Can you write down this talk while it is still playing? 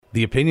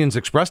The opinions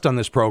expressed on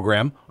this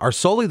program are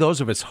solely those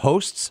of its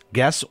hosts,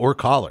 guests, or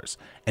callers,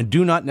 and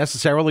do not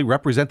necessarily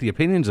represent the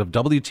opinions of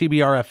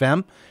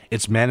WTBR-FM,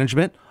 its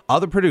management,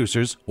 other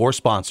producers, or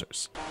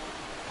sponsors.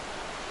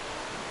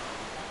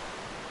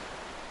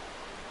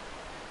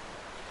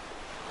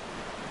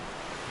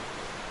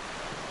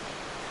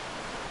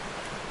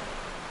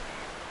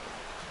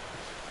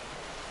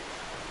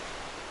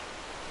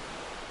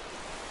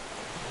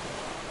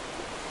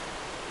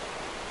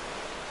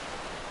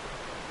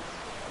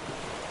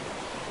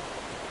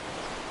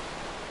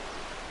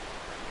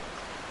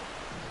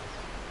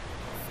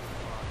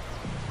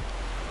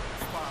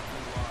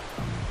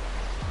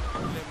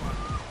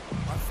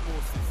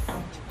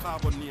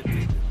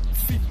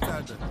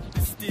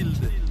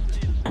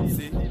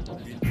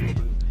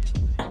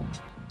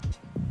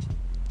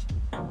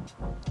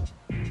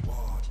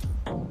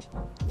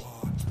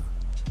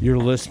 You're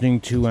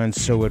listening to And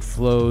So It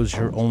Flows,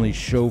 your only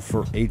show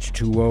for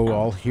H2O,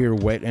 all here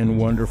wet and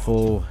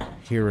wonderful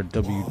here at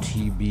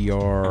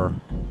WTBR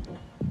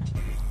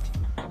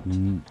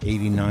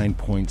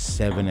 89.7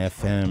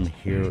 FM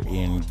here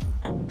in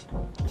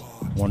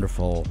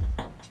wonderful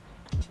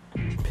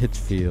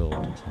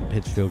Pittsfield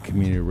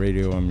Community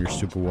Radio. I'm your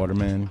Super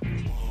Waterman.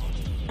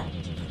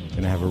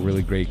 Gonna have a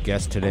really great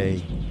guest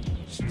today,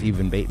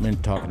 Steven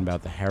Bateman, talking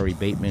about the Harry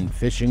Bateman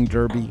Fishing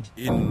Derby.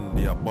 In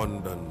the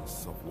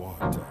abundance of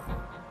water,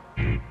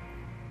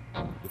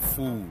 the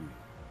fool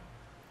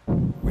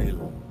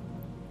will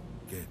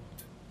get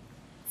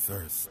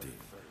thirsty.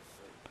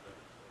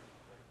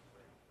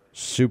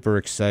 Super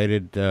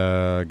excited.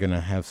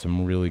 Gonna have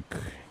some really,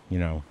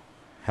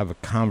 have a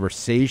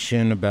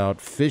conversation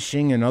about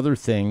fishing and other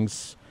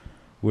things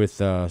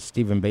with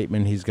Steven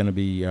Bateman. He's gonna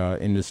be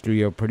in the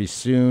studio pretty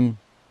soon.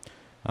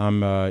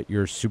 I'm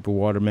your Super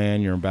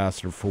Waterman, your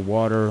ambassador for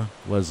water,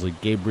 Leslie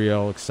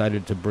Gabriel.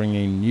 Excited to bring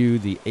in you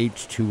the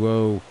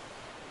H2O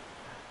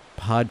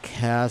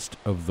podcast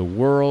of the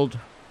world.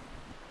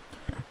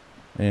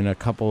 In a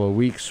couple of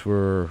weeks,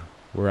 we're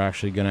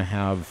actually going to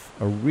have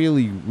a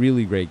really,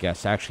 really great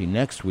guest. Actually,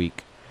 next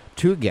week,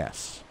 2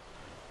 guests.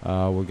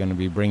 We're going to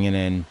be bringing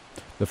in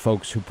the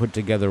folks who put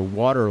together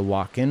Water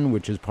Lock-In,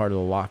 which is part of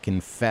the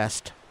Lock-In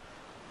Fest,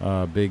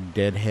 big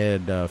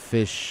deadhead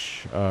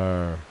fish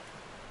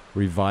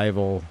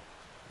revival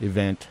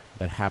event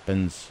that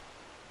happens,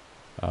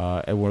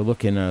 and we're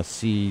looking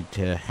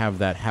to have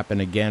that happen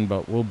again,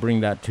 but we'll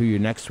bring that to you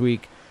next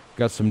week.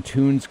 Got some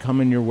tunes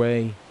coming your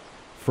way.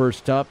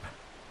 First up,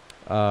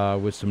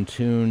 with some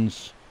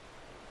tunes,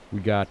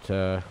 we got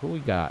who we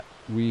got?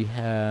 We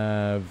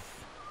have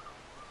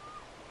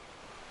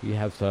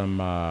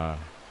some.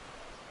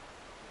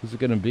 Who's it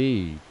gonna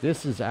be?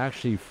 This is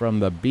actually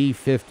from the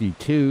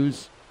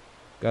B-52s.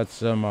 Got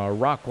some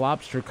Rock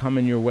Lobster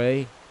coming your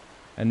way.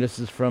 And this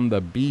is from the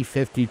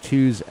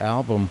B-52s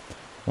album,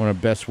 one of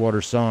the best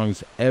water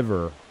songs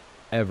ever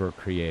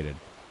created.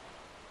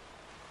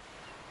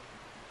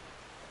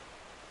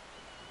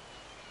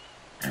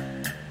 We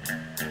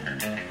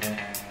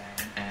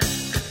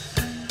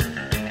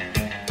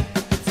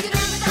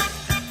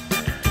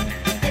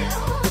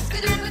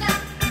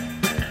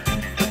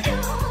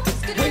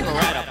were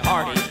at a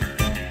party.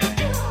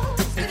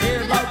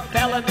 Severe love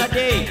fell in the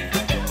day.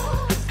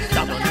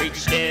 Someone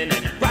reached in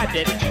and grabbed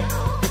it.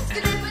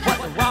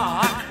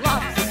 Rock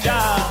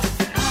lobster.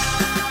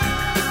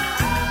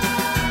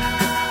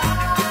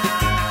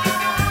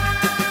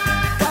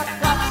 Rock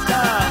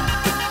lobster.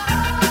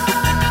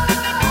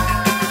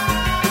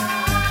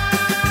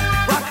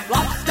 Rock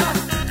lobster.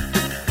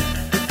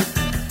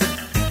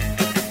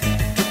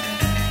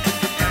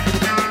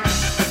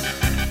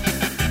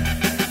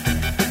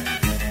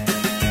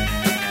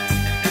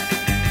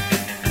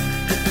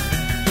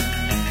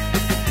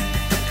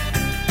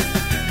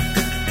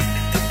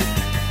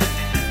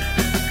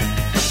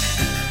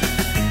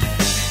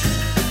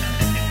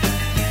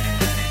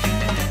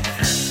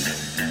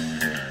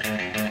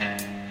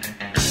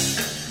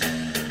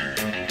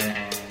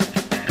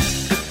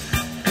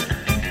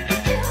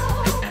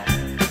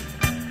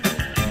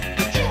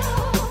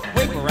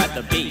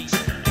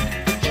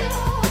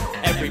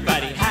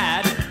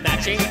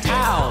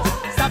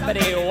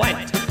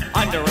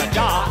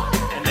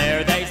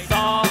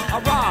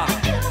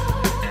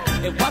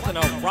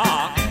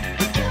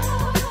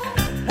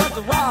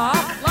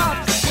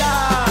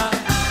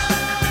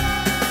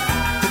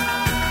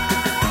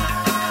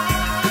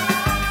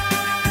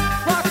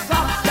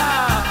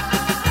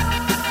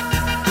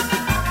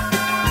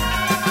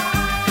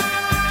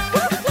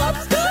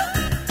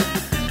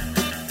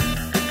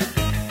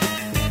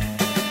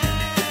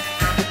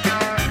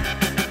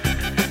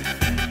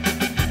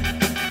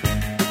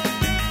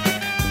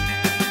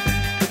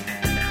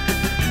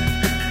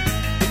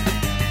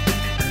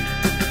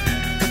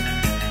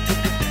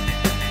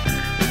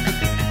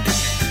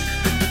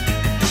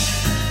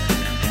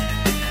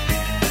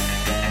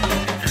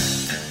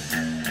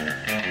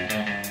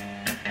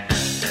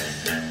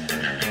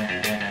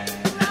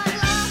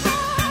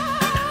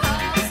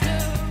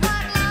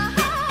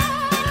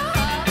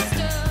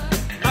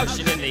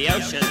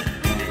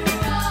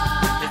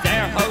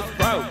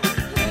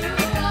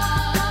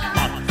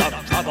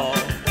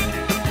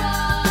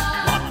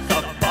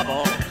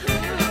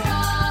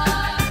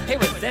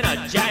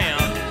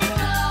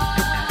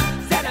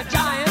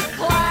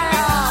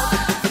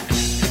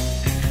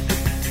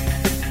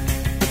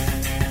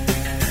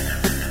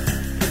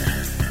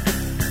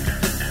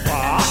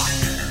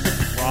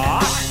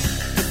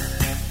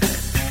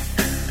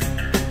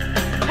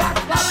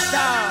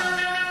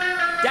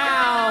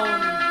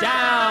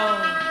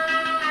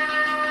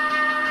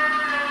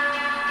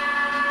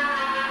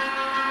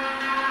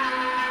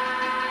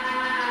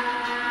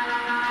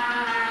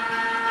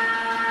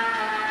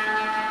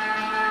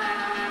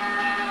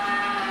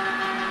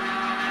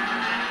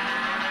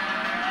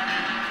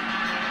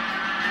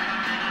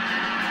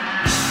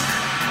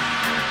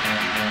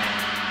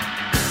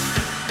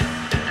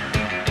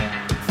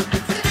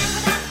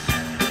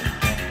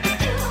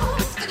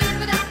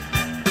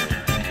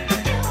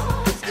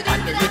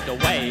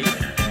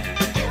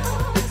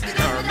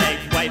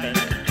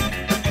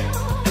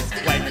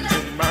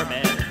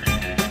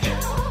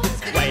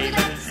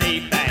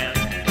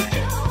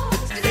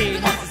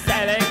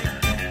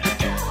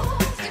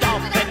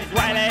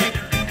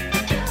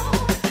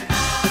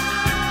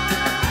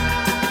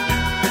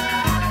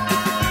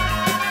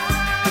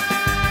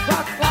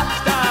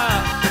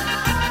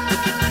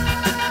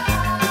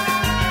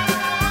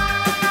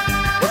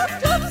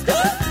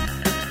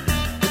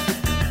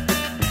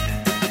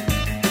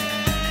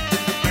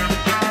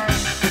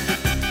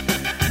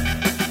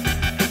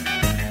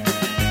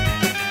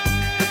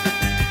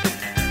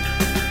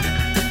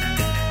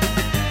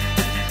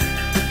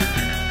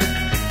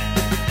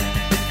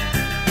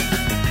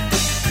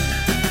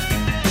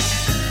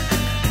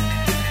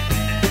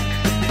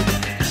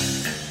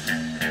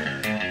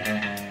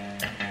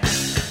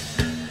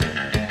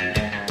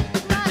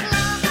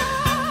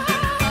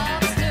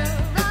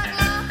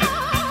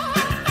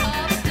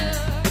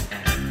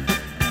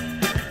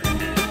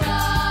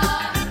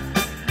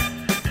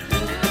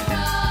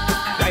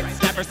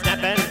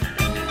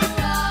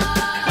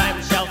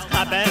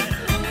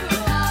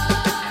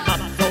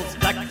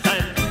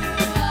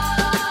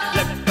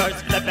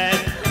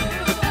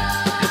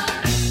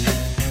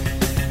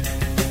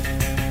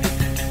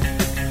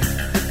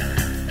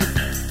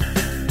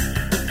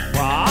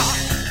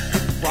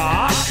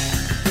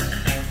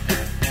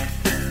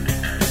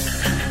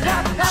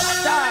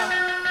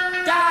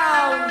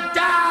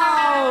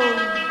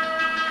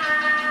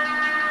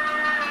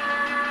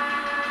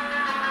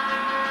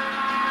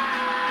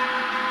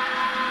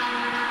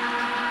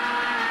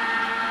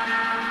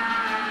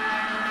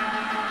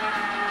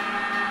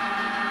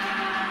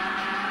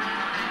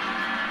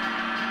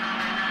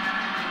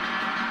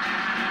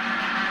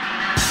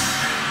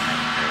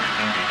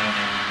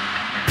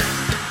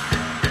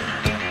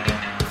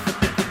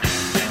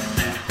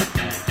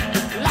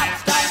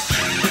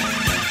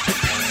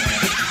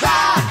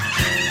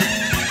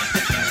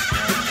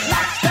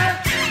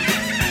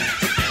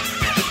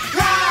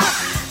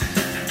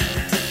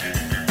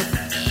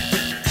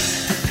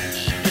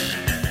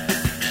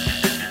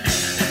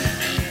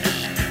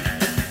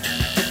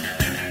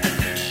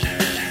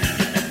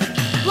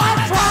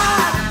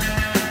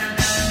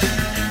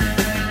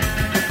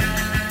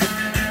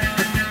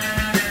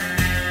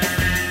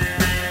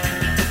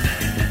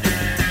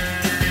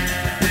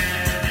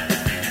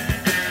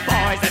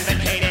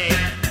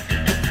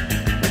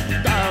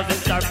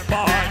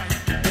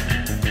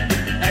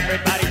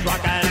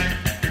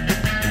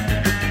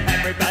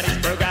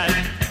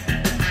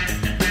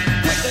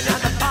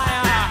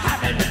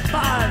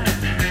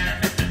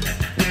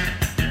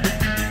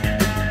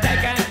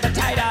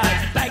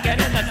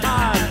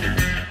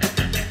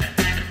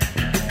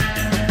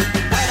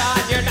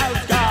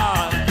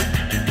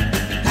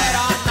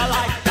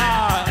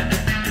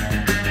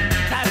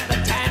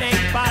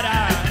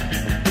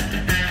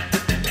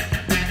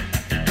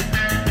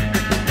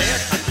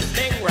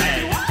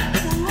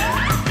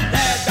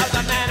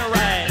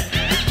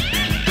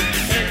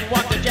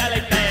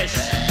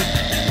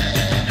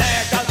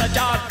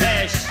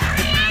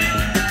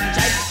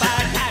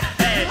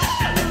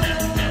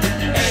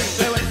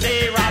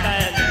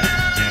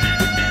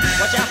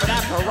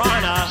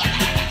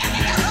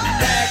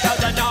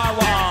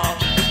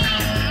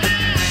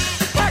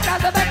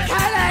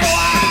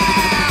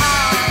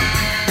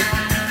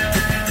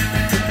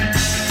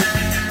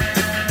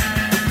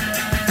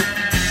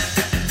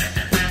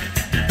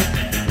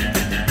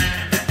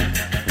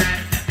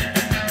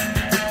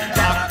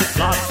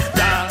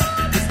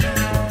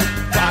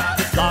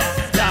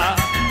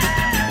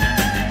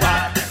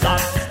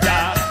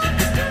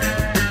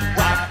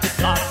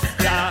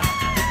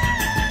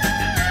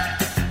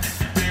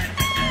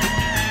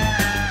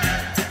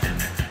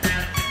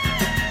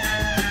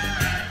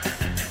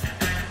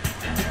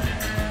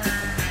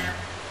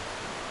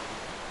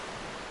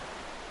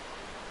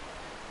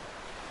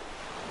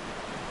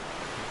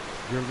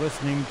 You're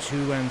listening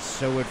to And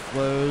So It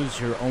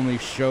Flows, your only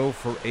show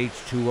for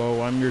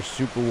H2O. I'm your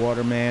super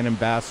waterman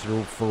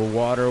ambassador for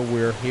water.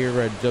 We're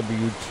here at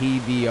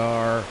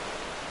WTBR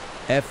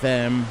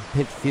FM,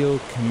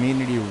 Pittsfield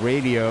Community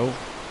Radio,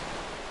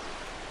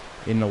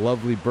 in the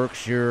lovely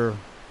Berkshire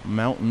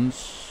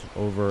Mountains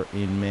over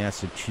in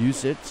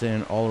Massachusetts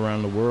and all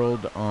around the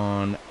world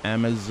on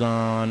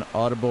Amazon,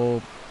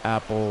 Audible,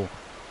 Apple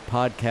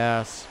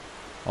Podcasts,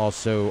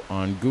 also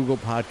on Google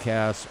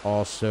Podcasts,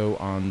 also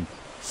on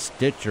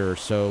Stitcher.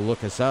 So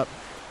look us up,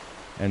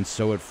 And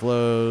So It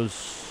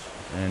Flows,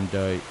 and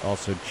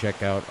also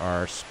check out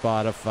our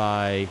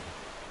Spotify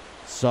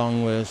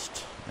song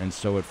list, And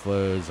So It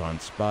Flows on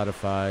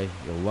Spotify.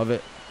 You'll love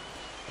it.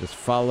 Just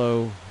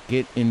follow,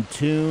 get in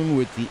tune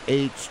with the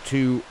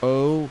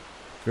H2O.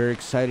 Very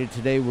excited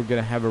today. We're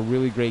going to have a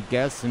really great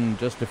guest in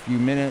just a few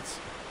minutes.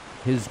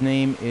 His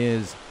name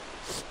is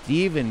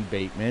Steven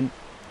Bateman.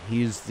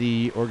 He's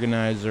the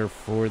organizer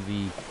for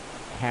the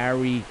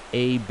Harry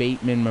A.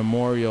 Bateman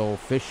Memorial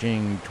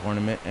Fishing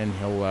Tournament, and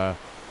he'll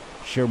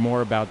share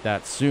more about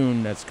that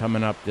soon. That's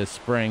coming up this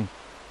spring.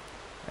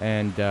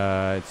 And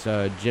it's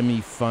a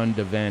Jimmy Fund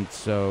event,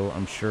 so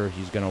I'm sure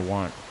he's going to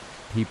want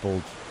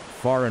people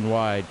far and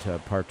wide to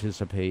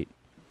participate.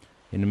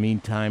 In the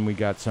meantime, we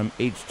got some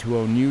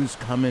H2O news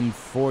coming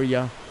for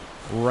you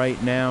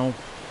right now.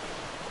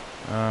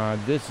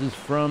 This is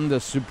from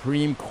the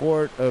Supreme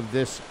Court of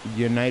this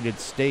United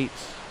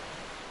States.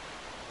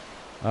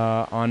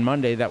 On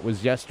Monday, that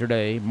was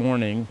yesterday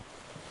morning,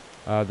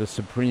 the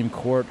Supreme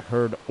Court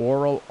heard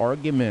oral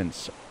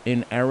arguments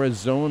in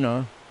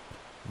Arizona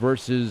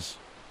versus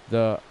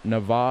the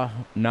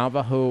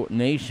Navajo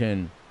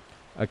Nation,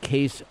 a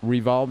case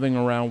revolving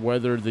around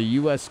whether the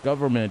U.S.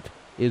 government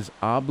is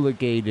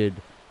obligated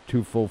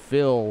to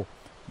fulfill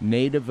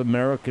Native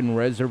American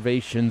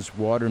reservations'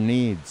 water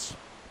needs.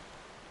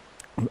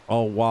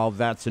 Oh, while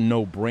that's a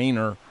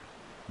no-brainer,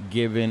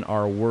 given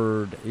our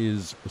word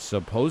is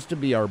supposed to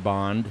be our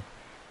bond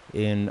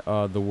in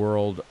the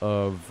world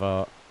of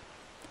the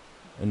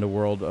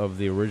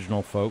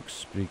original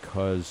folks,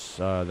 because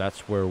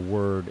that's where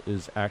word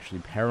is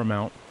actually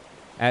paramount.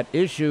 At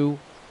issue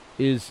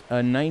is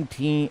an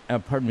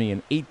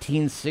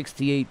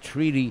 1868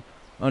 treaty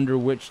under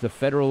which the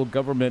federal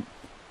government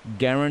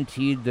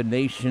guaranteed the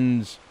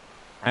nation's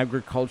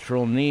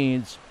agricultural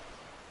needs,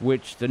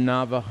 which the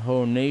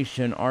Navajo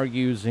Nation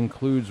argues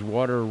includes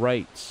water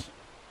rights.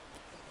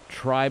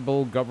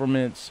 Tribal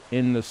governments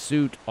in the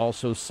suit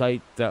also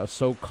cite the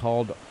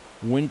so-called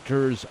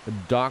Winters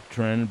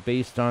Doctrine,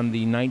 based on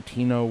the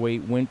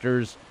 1908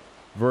 Winters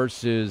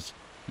versus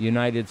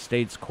United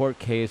States court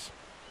case,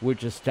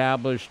 which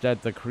established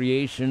that the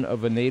creation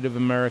of a Native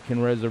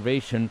American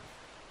reservation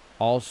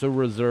also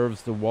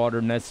reserves the water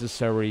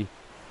necessary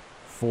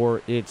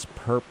for its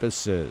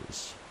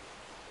purposes.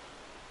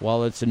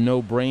 While it's a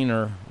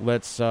no-brainer,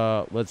 let's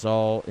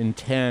all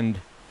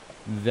intend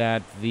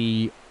that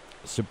the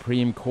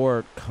Supreme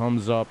Court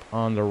comes up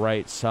on the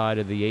right side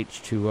of the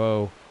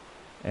H2O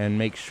and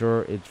make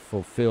sure it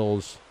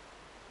fulfills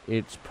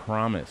its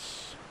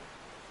promise.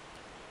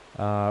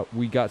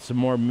 We got some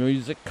more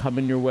music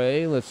coming your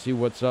way. Let's see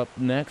what's up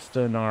next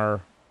in our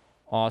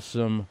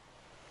awesome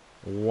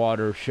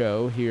water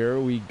show here.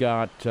 We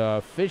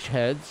got Fish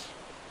Heads,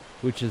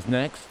 which is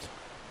next.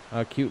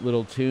 A cute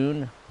little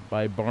tune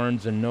by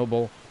Barnes &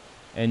 Noble.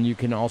 And you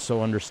can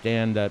also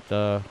understand that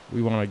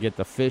we want to get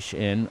the fish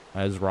in,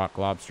 as Rock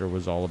Lobster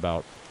was all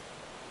about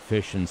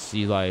fish and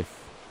sea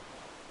life.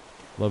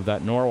 Love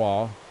that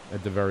narwhal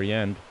at the very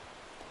end.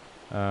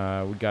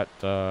 We got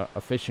a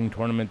fishing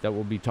tournament that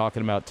we'll be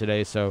talking about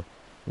today, so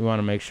we want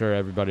to make sure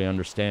everybody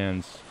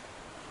understands.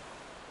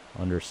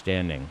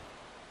 Understanding.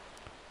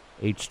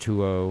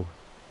 H2O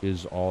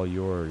is all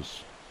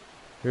yours.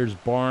 Here's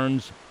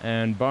Barnes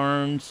and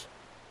Barnes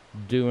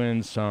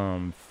doing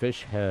some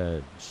Fish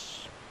Heads.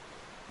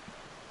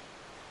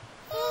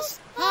 Fish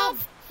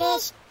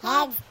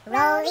heads,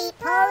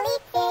 roly-poly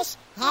fish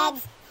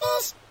heads,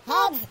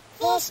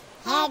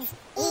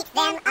 eat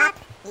them up,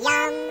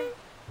 yum.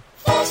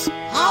 Fish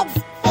heads,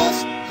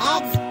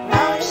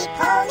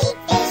 roly-poly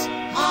fish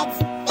heads,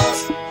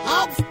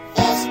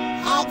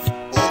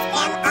 eat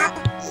them up,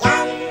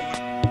 yum.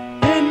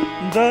 In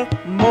the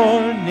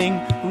morning,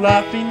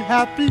 laughing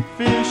happy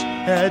fish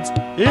heads,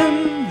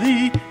 in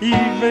the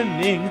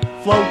evening,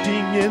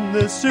 floating in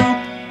the soup.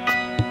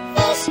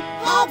 Fish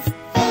heads,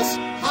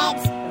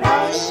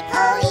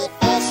 roly-poly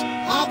fish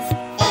heads,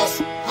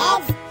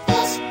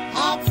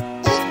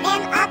 eat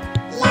them up,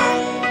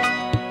 yum.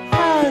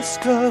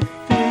 Ask a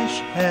fish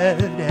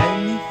head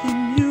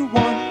anything you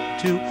want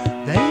to,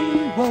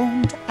 they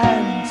won't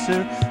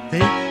answer,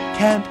 they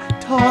can't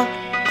talk.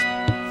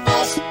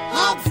 Fish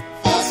heads,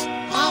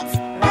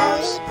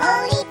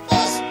 roly-poly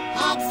fish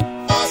heads,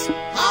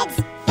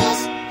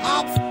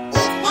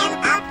 eat them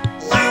up,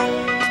 yum.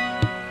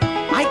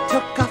 I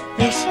took a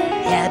fish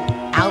head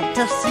out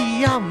to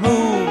see a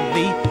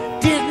movie,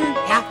 didn't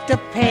have to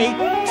pay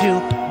to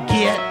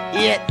get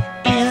it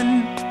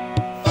in.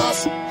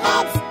 Fish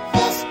heads,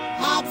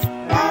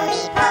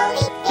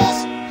 roly-poly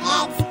fish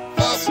heads,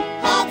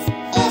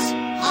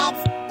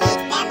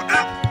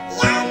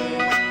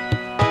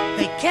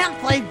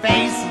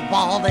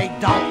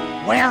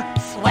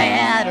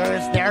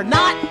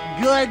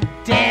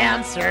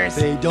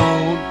 they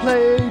don't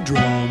play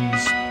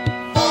drums.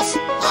 Fish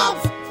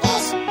heads,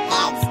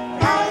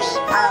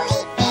 roly-poly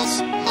fish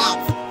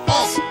heads,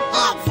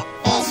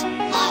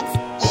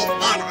 eat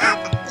them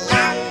up,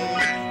 yum.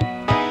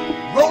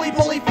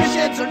 Roly-poly fish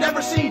heads are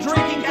never seen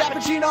drinking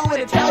cappuccino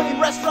in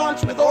Italian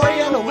restaurants with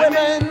Oriental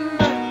women.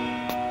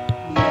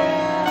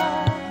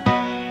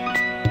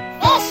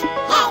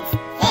 Fish heads,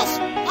 roly-poly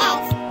fish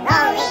heads,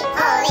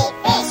 eat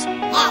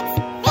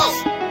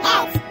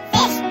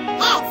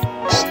them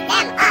up,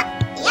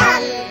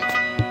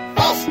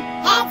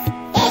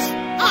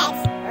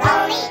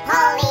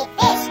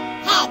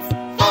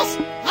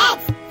 yum.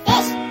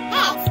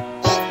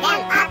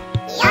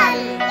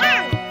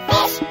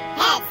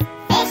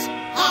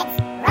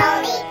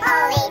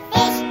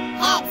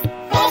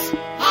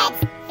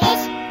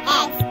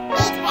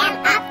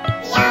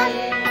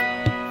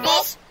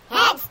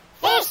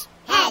 Fish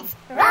heads,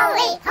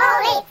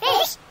 roly-poly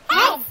fish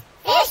heads,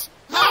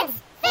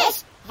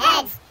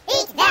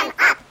 eat them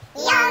up,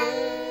 yum,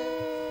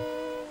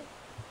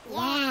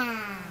 yum.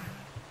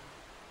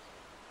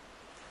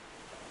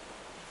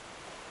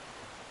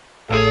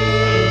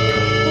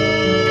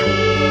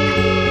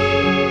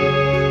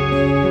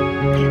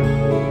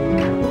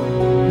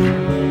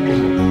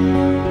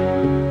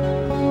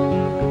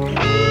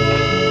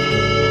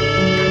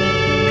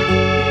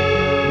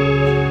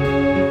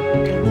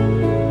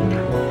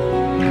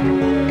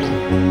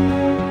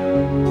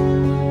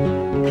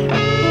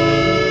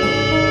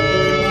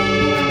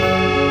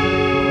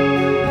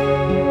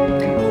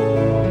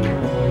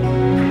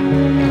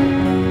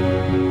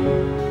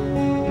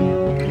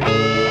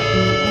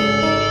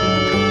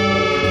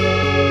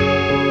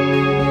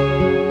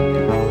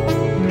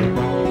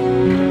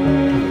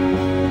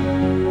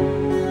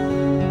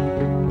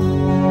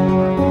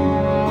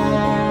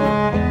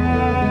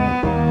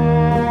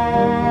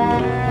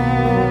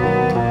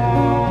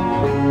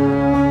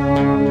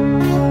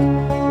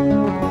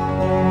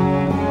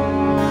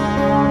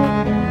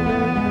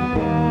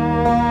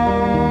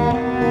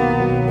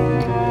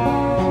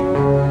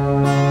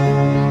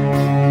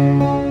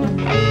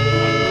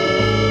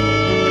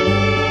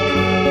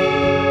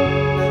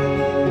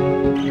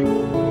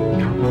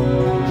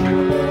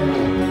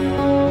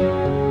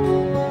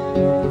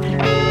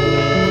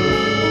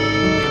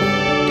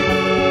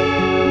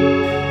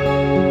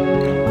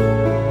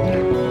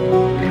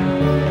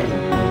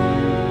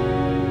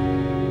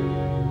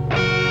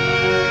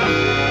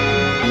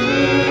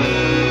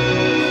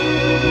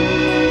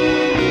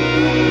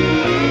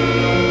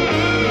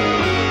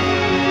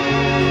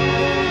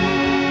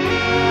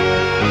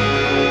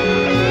 heads,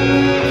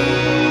 roly-poly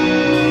fish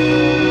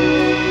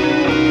heads,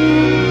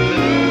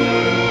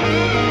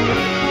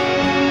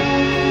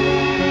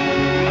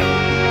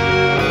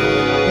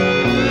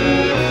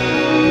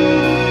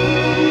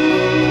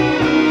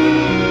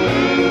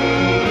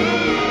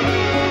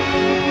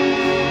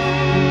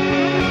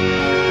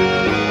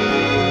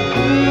 them up,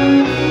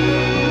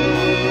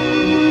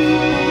 yum.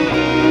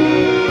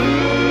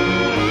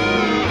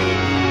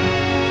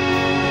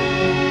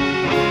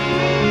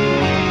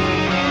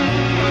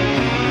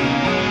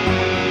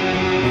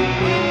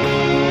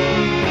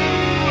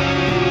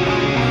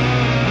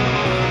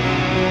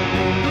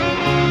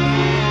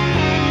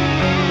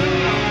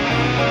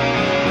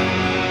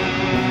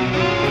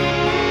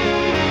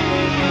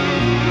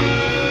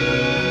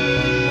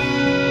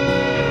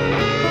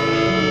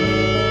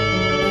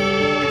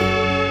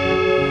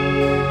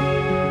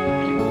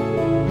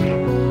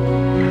 heads,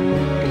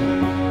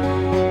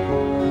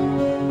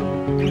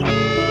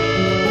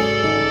 roly-poly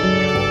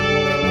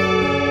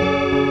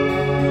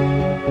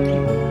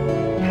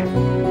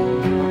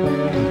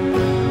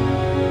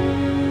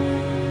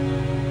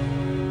fish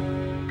heads,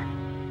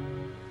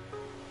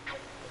 eat them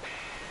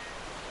up,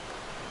 yum.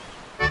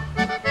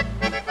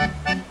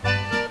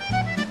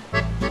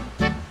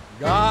 Yeah.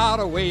 Got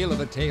a whale of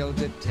a tale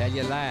to tell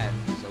you, lads,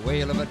 a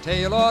whale of a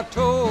tale or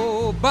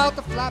two about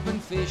the flapping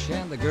fish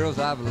and the girls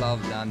I've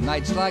loved on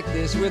nights like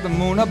this with the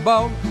moon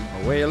above.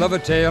 A whale of a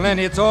tale, and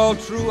it's all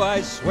true,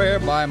 I swear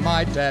by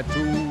my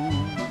tattoo.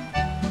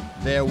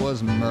 There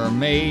was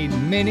Mermaid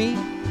Minnie,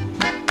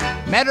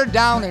 met her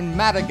down in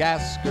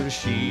Madagascar.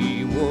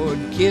 She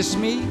would kiss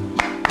me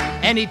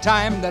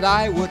anytime that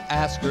I would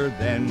ask her.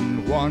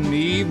 Then one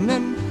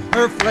evening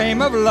her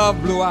flame of love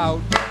blew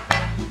out.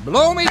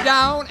 Blow me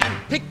down and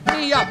pick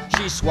me up,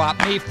 she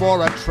swapped me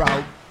for a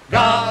trout.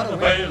 Got a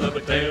whale of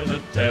a tale to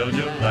tell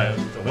you,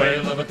 lads, a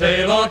whale of a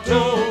tale or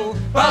two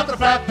about the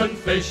flapping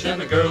fish and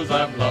the girls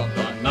I've loved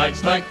on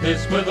nights like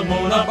this with the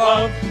moon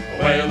above.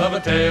 A whale of a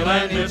tale,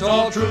 and it's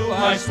all true,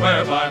 I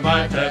swear by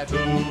my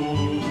tattoo.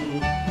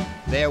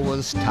 There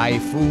was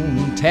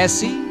Typhoon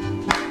Tessie,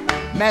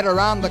 met her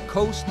on the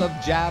coast of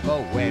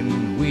Java.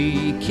 When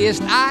we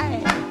kissed, I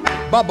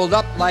bubbled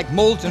up like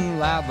molten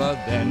lava.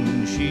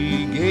 Then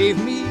she gave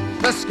me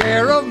the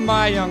scare of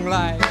my young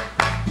life.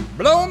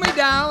 Blow me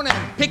down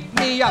and pick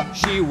me up,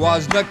 she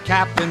was the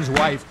captain's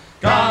wife.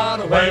 Got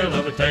a whale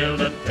of a tale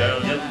to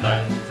tell you,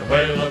 lads, a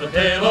whale of a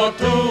tale or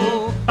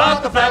two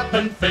about the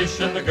flapping fish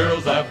and the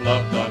girls I've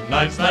loved on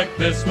nights like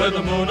this with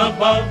the moon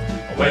above.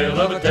 a whale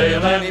of a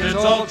tale, and it's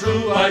all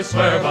true, I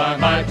swear by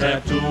my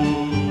tattoo.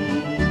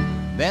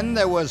 Then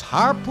there was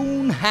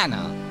Harpoon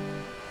Hannah,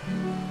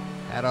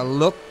 had a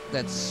look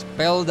that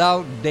spelled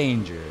out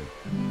danger.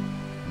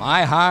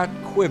 My heart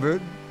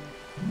quivered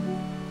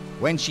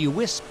when she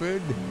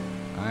whispered,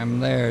 I'm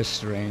there,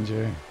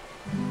 stranger.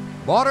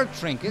 Bought her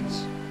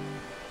trinkets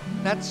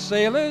that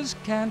sailors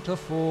can't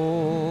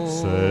afford.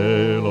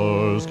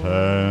 Sailors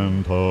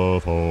can't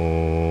afford.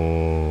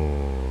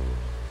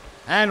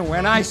 And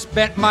when I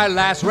spent my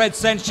last red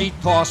cent, she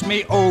tossed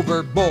me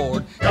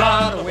overboard.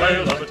 Got a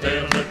whale of a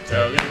tale to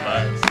tell you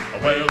lads, a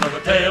whale of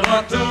a tale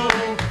or two,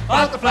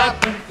 about the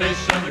flapping fish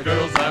and the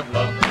girls I've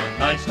loved on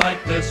nights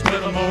like this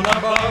with the moon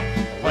above.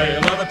 A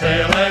whale of a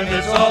tale, and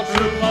it's all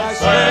true, I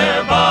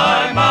swear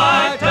by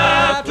my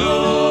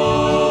tattoo.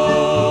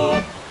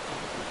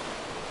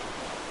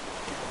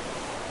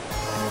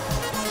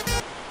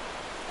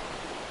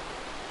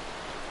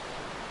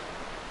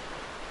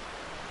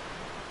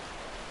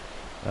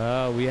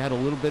 We had a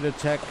little bit of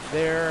tech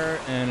there,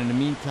 and in the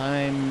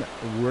meantime,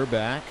 we're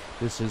back.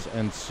 This is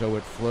And So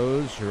It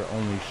Flows, your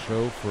only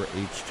show for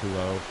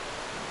H2O.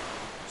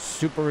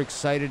 Super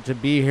excited to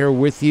be here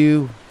with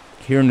you,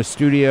 here in the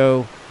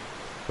studio.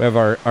 We have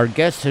our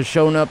guest has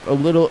shown up a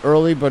little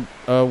early, but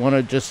I want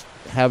to just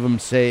have him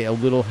say a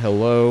little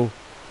hello.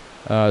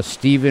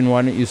 Steven,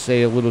 why don't you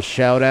say a little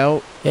shout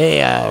out?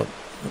 Hey,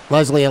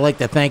 Leslie, I'd like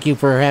to thank you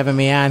for having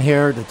me on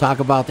here to talk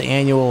about the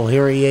annual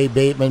H2O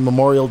Bateman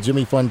Memorial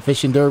Jimmy Fun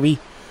Fishing Derby.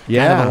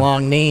 Yeah. Kind of a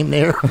long name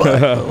there,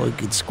 but we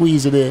could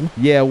squeeze it in.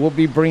 Yeah, we'll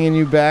be bringing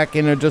you back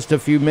in just a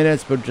few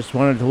minutes, but just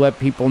wanted to let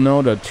people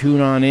know to tune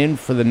on in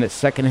for the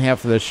second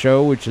half of the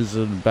show, which is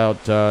in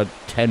about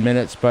 10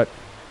 minutes, but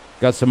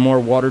got some more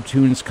water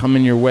tunes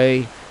coming your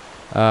way.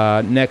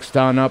 Next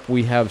on up,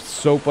 we have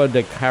Sopa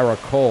de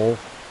Caracol,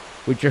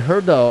 which you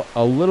heard a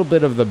little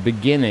bit of the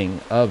beginning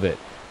of it.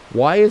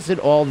 Why is it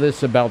all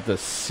this about the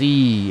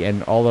sea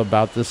and all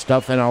about this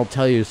stuff? And I'll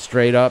tell you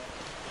straight up,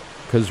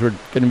 because we're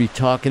going to be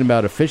talking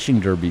about a fishing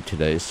derby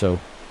today. So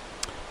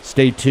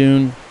stay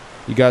tuned.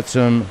 You got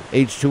some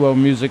H2O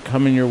music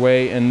coming your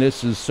way, and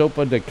this is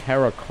Sopa de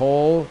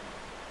Caracol,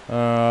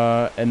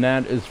 and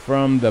that is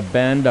from the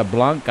Banda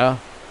Blanca,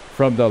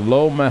 from the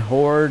Lo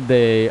Mejor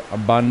de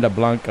Banda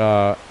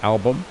Blanca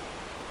album.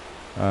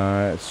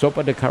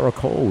 Sopa de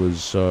Caracol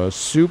is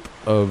soup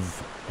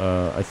of,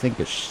 I think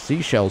it's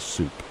seashell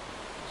soup.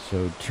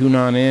 So tune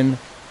on in.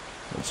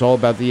 It's all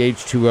about the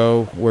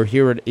H2O. We're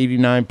here at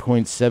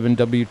 89.7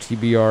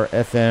 WTBR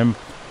FM,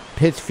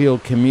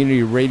 Pittsfield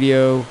Community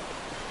Radio,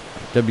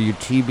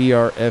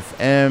 WTBR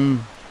FM,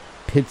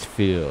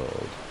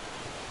 Pittsfield.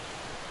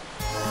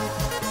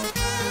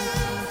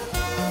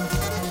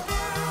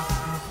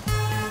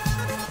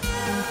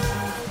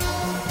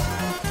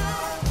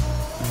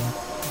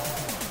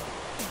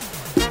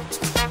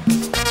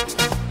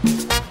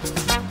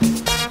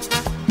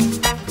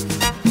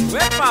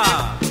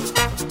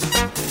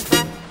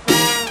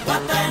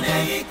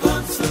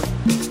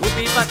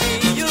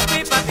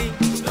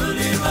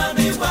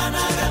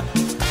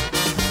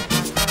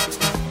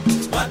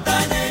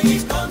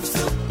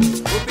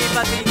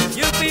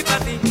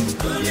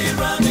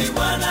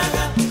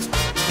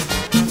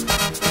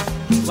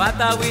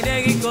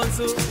 Watawinegi con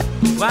su,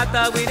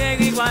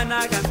 Watawinegi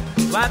guanaga,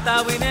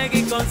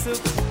 Watawinegi con su,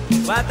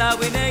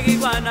 Watawinegi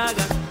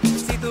guanaga.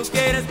 Si tú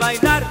quieres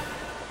bailar,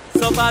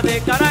 sopa de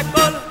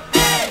caracol,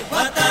 hey,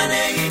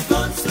 Watanegi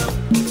con su,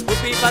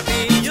 upi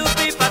pati,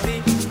 yupi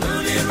pati,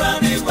 Luli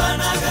Rani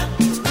guanaga,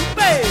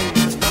 upe,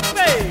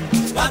 upe,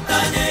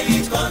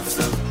 Watanegi con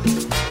su,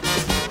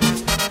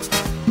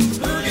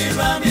 Luli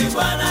Rani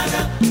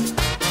guanaga.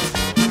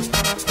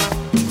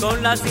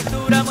 Con la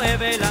cintura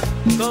muévela,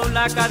 con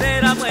la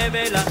cadera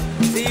muévela.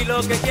 Si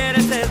lo que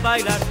quieres es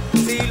bailar,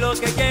 si lo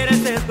que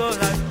quieres es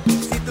gozar,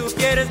 si tú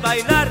quieres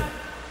bailar,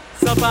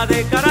 sopa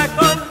de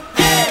caracol,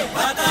 hey,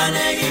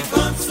 Watanegi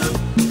con su,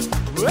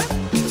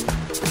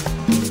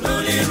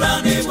 Luli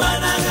Rani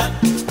guanaga.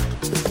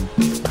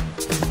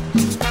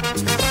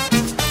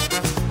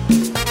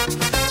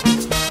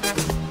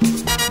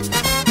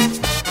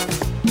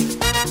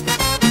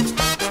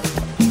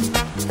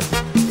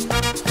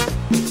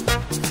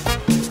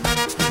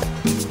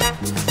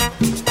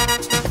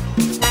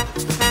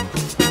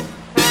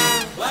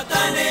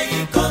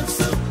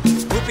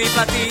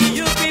 Pati,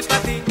 yupi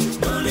pati,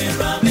 Luli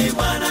Rami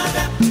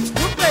guanaga,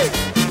 upe,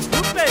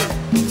 upe,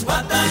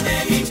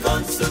 Watanegi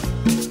con su,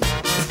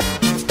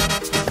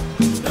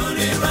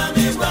 Luli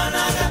Rami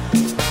guanaga,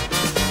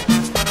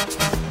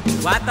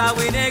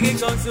 Watawinegi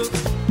con su,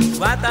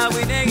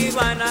 Watawinegi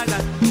guanaga,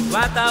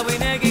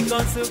 Watawinegi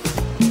con su,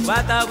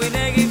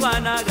 Watawinegi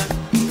guanaga.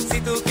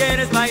 Si tú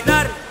quieres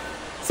bailar,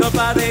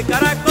 sopa de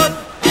caracol,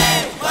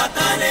 hey,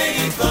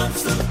 Watanegi con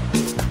su,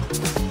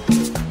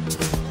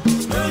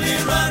 Luli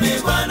Rani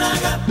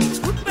guanaga,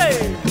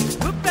 upe,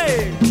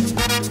 upe.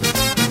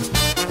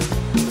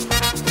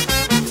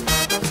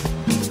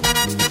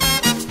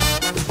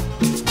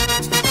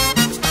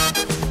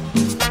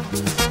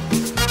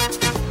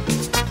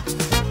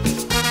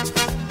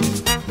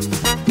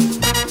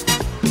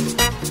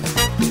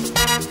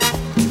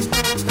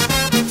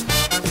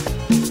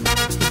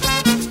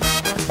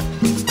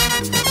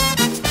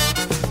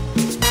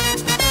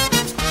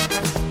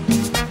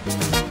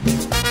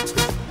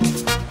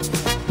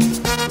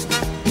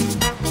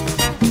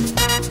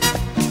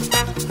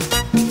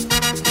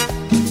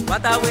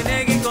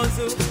 Watawinegi con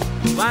su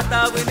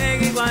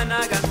Watawinegi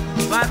guanaga,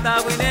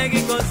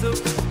 Watawinegi con su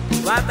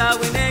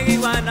Watawinegi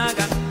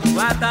guanaga,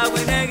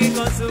 Watawinegi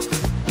con su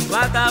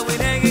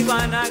Watawinegi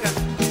guanaga,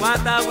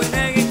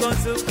 Watawinegi con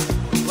su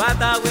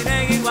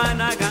Watawinegi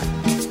guanaga.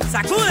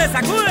 ¡Sacude,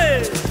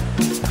 sacude!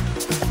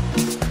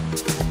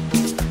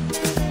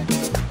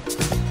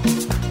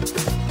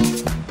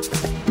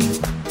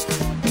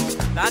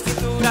 La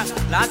cintura,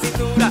 la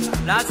cintura,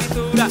 la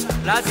cintura,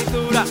 la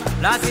cintura,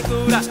 la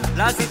cintura,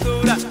 la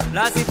cintura,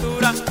 la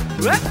cintura.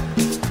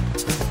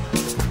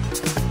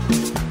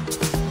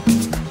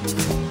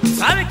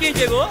 ¿Sabe quién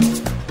llegó?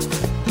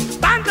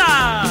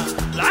 ¡Banda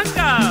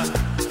Blanca!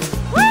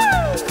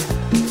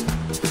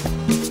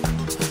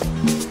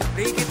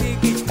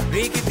 Rikitiki,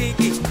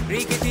 rikitiki,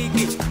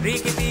 rikitiki,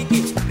 rikitiki,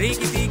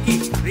 rikitiki,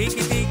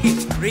 rikitiki,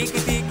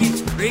 rikitiki,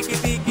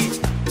 rikitiki.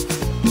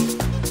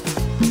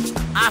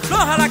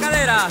 Afloja la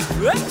cadera.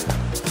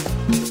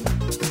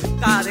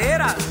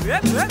 Cadera.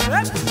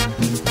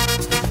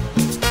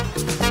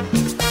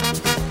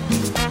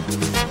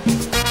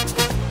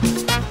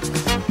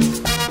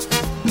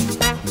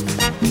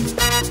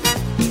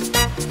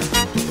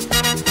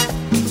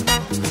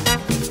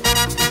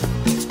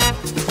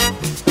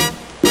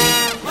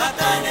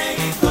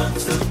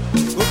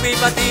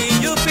 Upipati,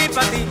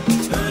 upipati.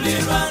 Luli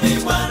rani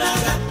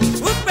wanaga.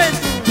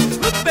 Upentu,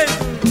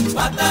 upentu.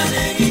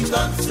 Watanegi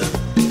konsu.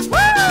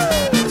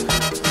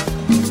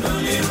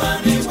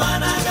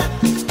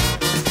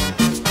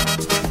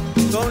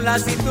 Con la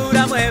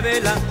cintura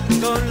muévela,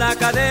 con la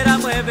cadera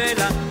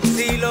muévela.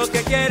 Si lo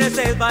que quieres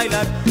es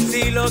bailar,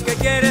 si lo que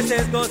quieres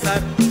es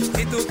gozar,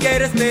 si tú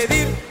quieres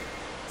pedir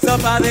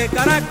sopa de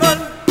caracol,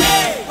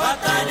 hey,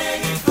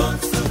 watanegi con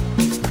su,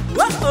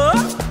 oh, oh.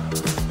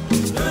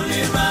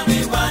 Luli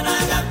rani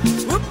wanaga,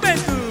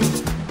 upentu.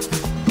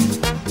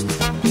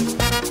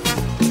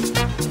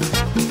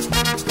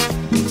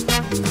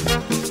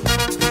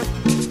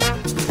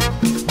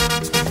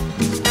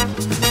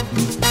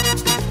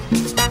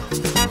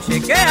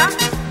 Chequea.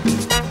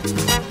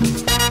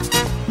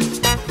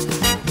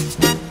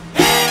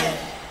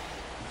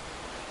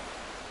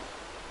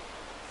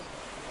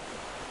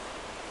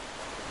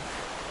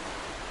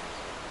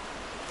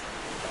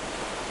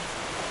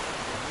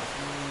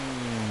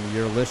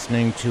 You're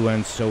listening to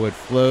And So It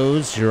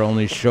Flows, your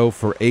only show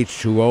for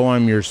H2O.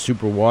 I'm your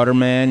super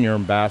waterman, your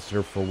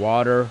ambassador for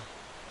water.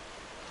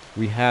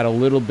 We had a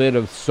little bit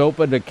of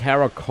sopa de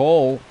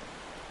caracol.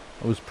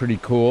 It was pretty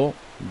cool.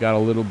 We got a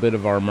little bit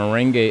of our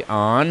merengue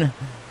on.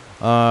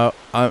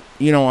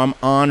 I'm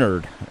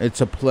honored. It's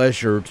a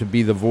pleasure to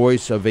be the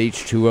voice of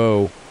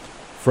H2O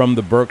from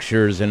the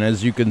Berkshires. And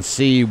as you can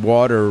see,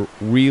 water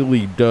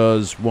really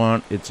does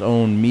want its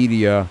own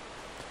media,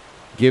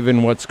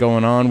 given what's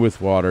going on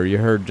with water. You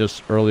heard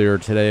just earlier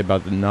today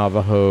about the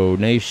Navajo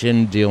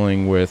Nation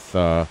dealing with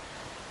a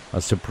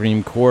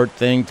Supreme Court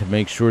thing to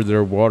make sure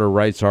their water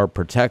rights are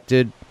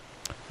protected.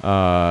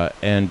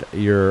 And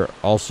you're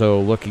also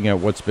looking at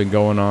what's been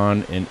going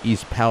on in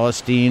East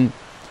Palestine,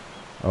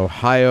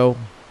 Ohio.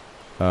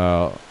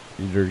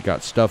 You've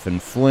got stuff in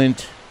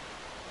Flint,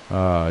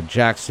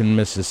 Jackson,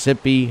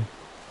 Mississippi.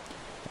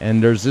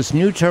 And there's this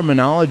new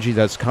terminology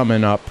that's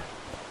coming up,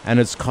 and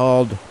it's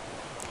called,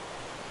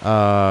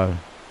 let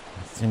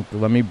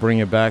me bring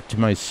it back to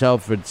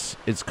myself.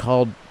 It's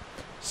called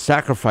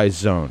sacrifice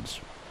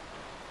zones.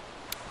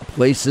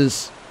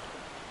 Places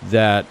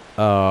that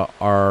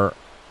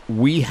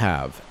we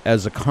have,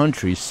 as a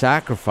country,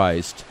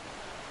 sacrificed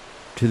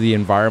to the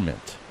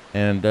environment.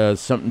 And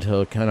something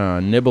to kind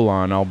of nibble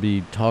on. I'll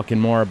be talking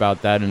more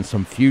about that in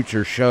some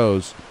future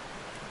shows.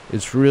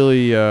 It's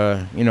really,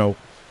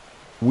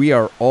 we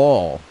are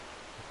all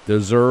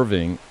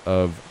deserving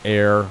of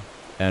air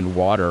and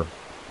water.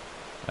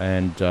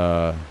 And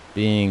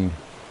being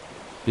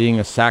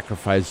a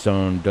sacrifice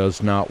zone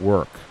does not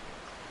work.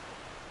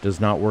 Does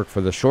not work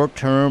for the short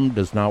term,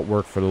 does not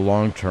work for the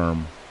long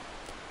term.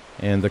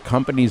 And the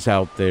companies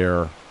out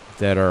there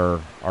that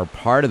are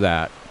part of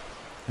that,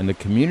 and the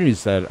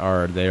communities that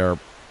are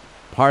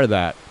part of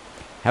that,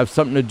 have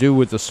something to do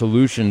with the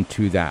solution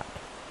to that.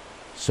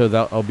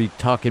 So I'll be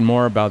talking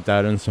more about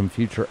that in some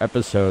future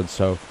episodes.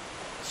 So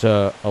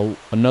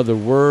another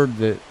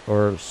word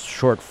or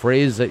short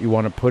phrase that you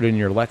want to put in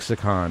your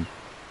lexicon: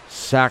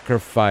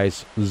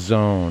 sacrifice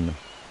zone.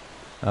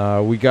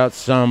 We got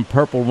some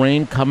Purple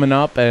Rain coming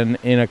up, and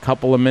in a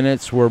couple of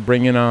minutes we're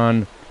bringing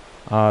on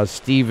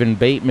Steven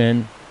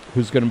Bateman,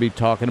 who's going to be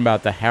talking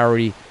about the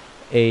Harry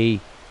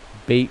A.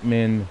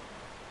 Bateman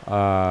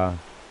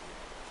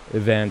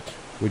event,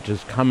 which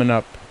is coming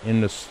up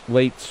in the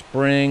late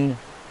spring,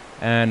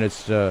 and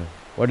it's the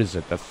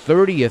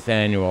 30th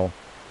annual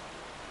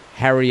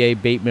Harry A.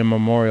 Bateman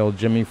Memorial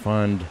Jimmy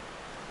Fund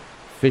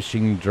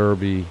Fishing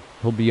Derby.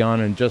 He'll be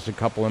on in just a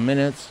couple of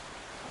minutes.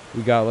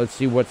 Let's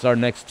see what's our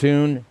next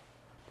tune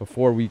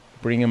before we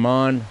bring him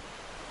on.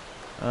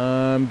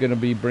 I'm going to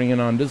be bringing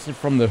on, this is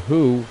from The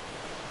Who,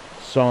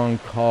 song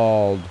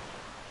called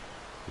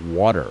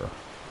Water.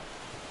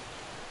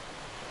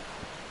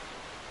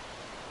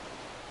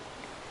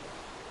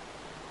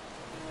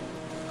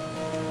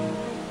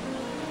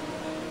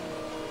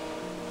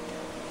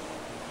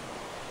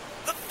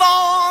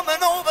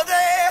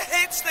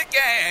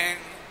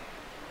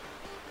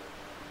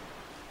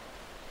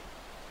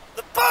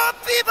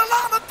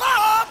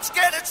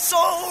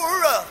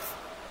 rough.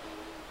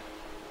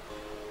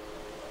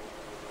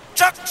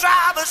 Truck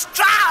drivers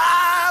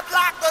drive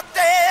like the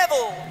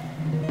devil.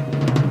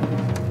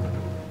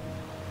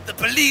 The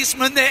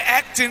policemen, they're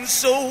acting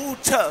so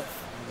tough.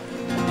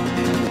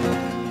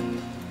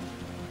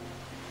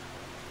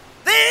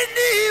 They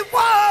need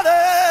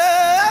water.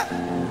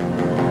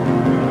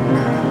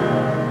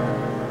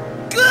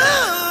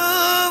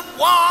 Good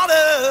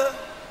water.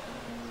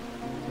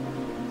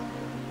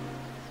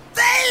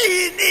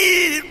 They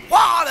need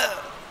water.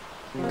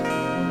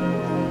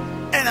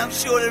 And I'm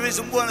sure there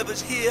isn't one of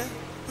us here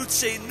who'd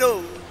say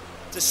no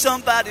to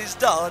somebody's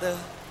daughter.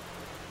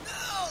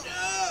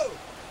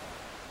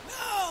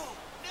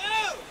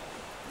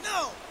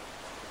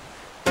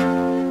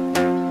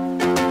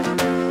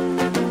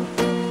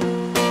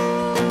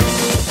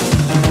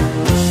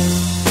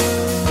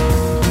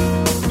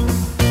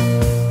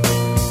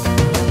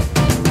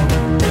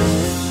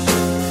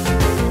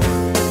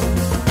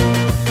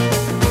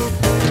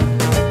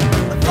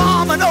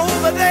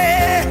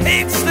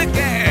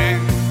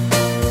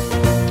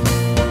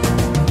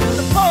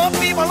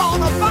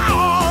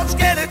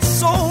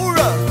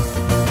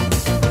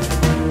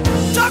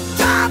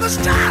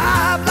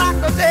 Drive like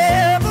the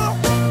devil.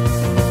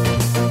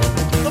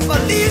 The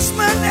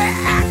policemen, they're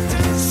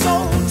acting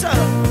so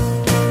tough.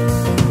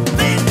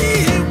 They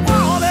need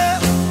water.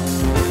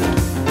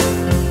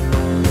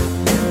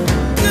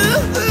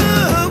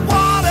 Good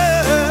water.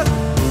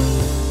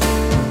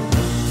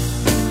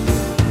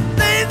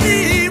 They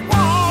need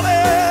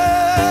water.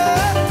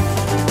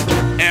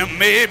 And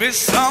maybe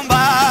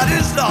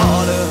somebody's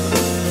daughter.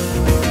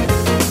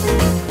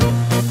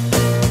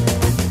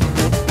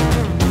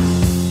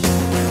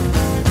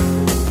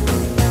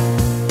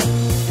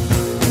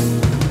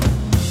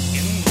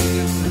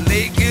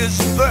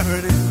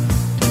 Burning.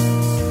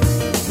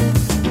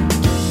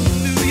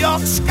 New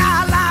York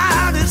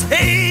skyline is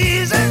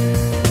hazy.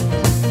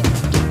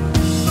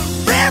 The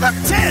river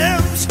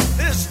Thames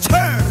is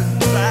turning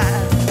dry.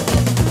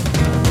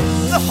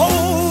 The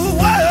whole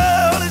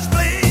world is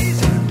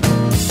blazing.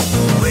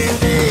 We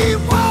need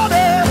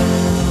water.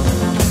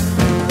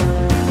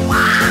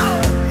 Wow,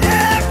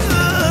 yeah,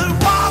 good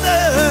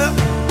water.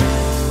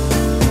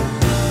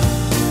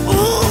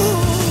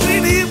 Ooh, we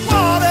need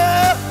water.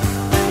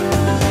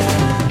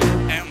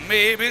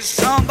 Maybe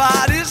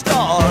somebody's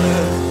daughter.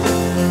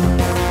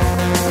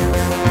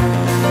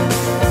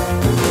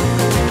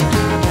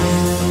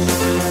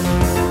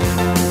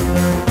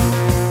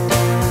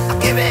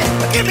 Give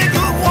me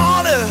good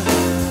water.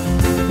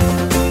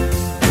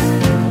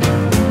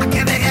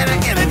 Give me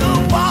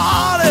good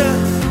water.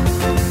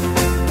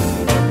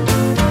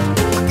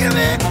 Give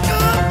me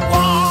good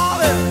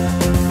water.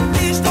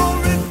 Please don't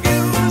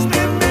refuse me,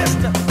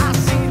 mister. I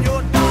seen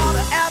your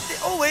daughter at the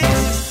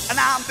Oasis, and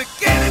I'm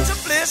beginning to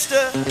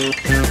blister.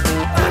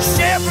 My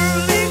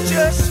Chevrolet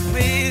just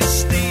made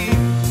steam.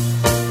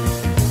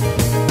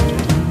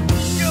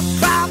 Your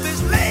crop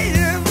is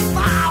laying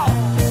foul.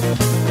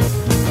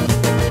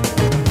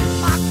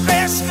 My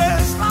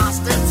Cresker's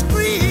lost its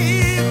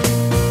green.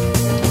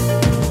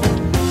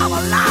 I'm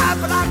alive,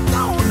 but I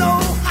don't know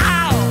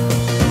how.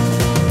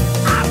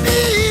 I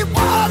need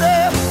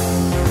water.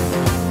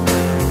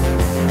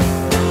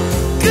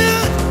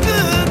 Good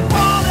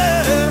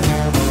water.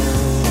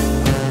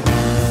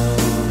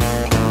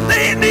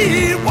 They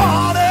need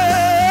water.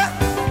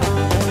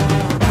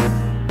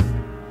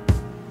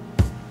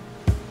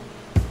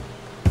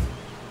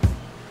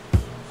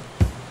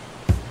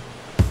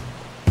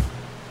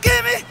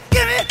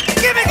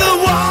 Give me good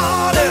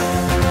water.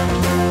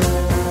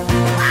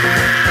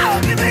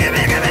 Wow, give me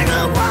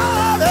good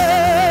water.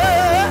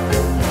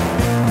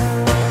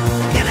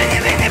 Give me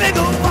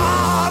good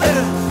water.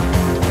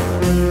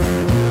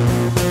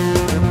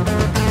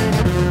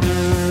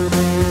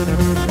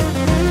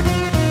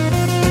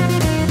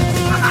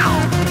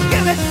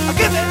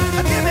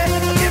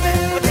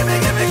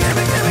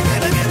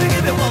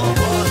 Give me more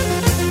water.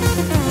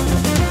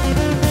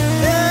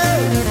 Yeah,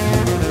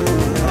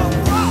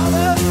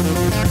 water.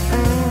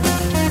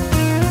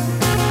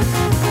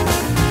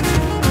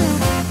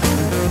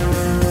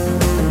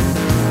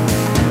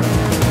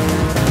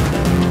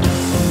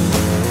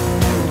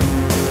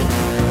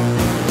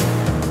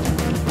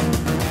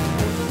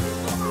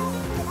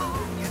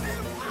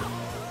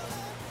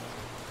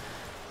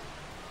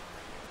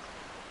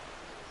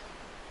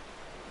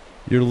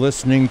 You're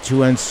listening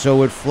to And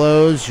So It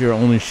Flows, your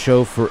only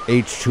show for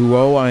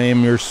H2O. I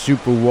am your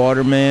super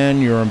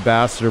waterman, your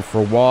ambassador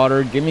for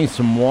water. Give me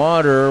some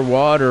water,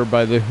 Water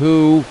by The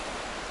Who.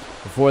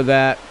 Before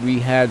that, we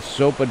had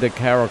Sopa de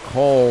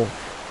Caracol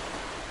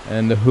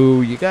and The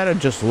Who. You gotta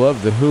just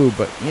love The Who,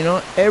 but you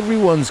know,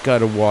 everyone's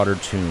got a water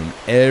tune.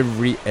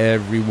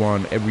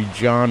 Everyone, every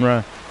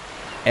genre,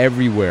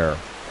 everywhere.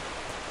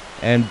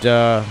 And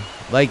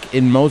like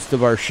in most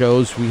of our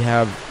shows, we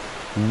have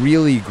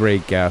really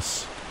great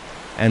guests.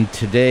 And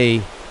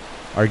today,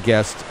 our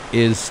guest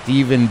is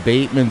Steven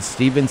Bateman.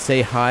 Steven,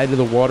 say hi to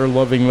the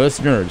water-loving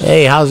listeners.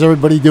 Hey, how's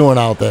everybody doing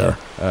out there?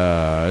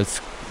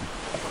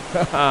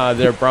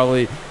 They're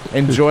probably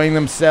enjoying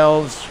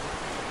themselves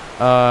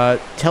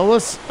Tell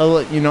us,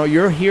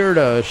 you're here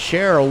to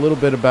share a little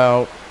bit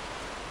about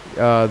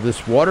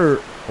this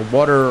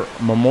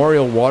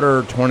memorial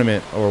water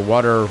tournament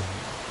or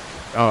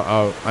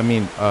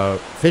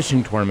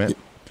fishing tournament,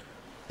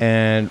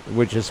 and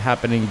which is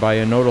happening by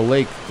Anoda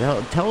Lake.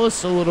 Tell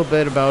us a little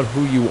bit about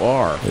who you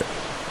are.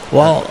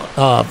 Well,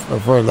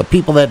 for the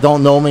people that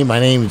don't know me,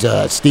 my name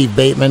is Steve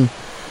Bateman.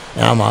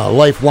 I'm a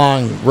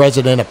lifelong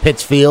resident of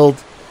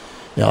Pittsfield.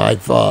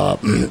 I've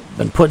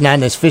been putting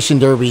on this fishing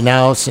derby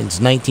now since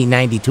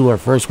 1992. Our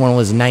first one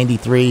was in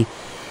 93.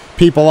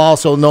 People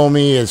also know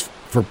me as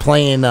for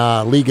playing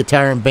lead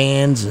guitar in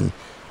bands, and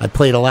I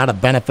played a lot of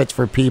benefits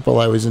for people.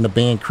 I was in the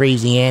band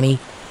Crazy Annie,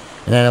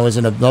 and then I was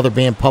in another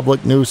band,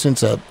 Public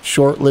Nuisance, a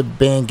short-lived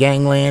band,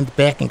 Gangland,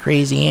 back in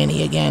Crazy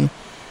Annie again,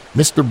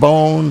 Mr.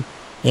 Bone,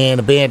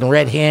 and a band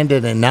Red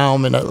Handed, and now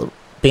I'm in a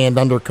band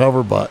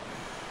Undercover, but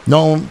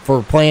known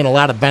for playing a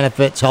lot of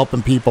benefits,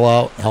 helping people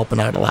out, helping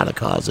out a lot of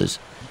causes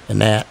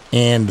and that.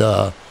 And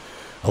a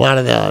lot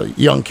of the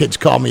young kids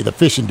call me the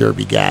fishing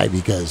derby guy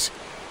because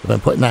I've been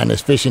putting on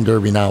this fishing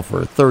derby now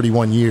for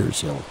 31 years.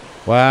 So.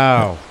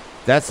 Wow.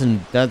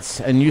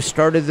 And you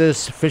started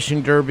this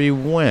fishing derby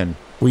when?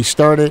 We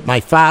started,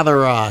 my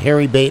father,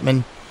 Harry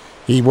Bateman,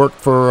 he worked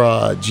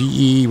for GE,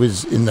 he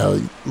was in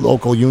the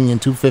local Union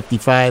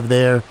 255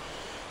 there.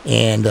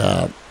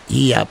 And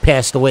he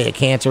passed away of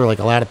cancer, like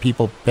a lot of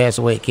people pass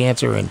away of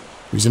cancer. And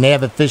he was an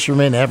avid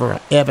fisherman,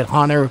 avid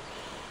hunter.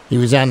 He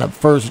was on the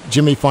first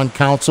Jimmy Fund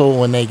Council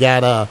when they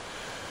got a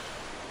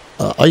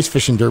ice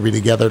fishing derby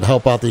together to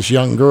help out this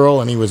young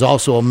girl. And he was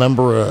also a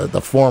member of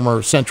the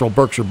former Central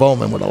Berkshire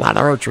Bowmen with a lot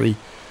of archery.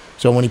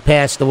 So when he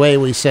passed away,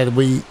 we said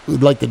we'd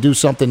like to do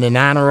something in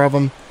honor of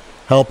him,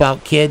 help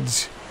out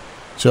kids.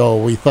 So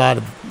we thought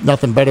of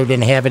nothing better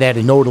than have it at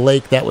Anoda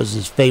Lake. That was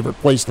his favorite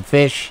place to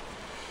fish.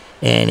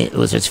 And it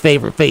was his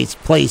favorite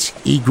place.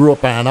 He grew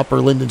up on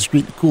Upper Linden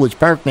Street, the Coolidge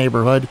Park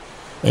neighborhood,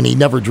 and he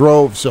never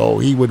drove, so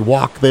he would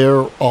walk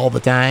there all the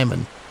time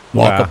and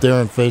walk up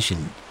there and fish.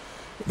 And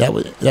that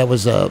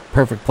was a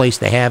perfect place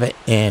to have it.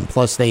 And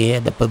plus, they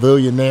had the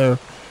pavilion there,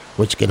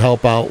 which could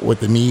help out with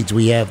the needs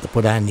we have to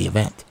put on the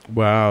event.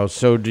 Wow.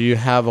 So do you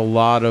have a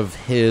lot of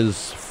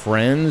his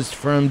friends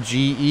from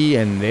GE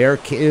and their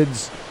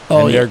kids?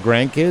 Their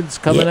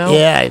grandkids coming out?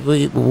 Yeah,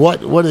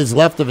 what is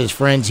left of his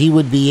friends. He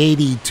would be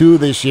 82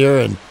 this year,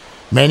 and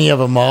many of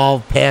them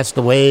all passed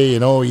away.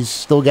 He's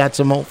still got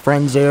some old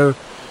friends there,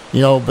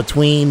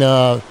 between,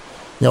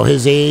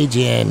 his age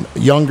and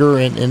younger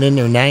and in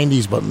their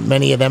 90s, but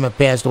many of them have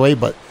passed away,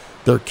 but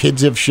their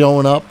kids have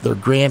shown up, their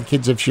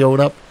grandkids have shown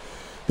up.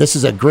 This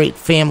is a great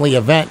family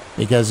event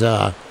because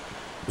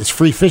it's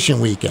free fishing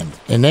weekend,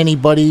 and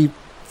anybody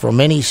from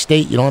any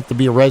state, you don't have to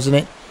be a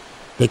resident,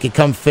 they could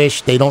come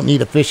fish. They don't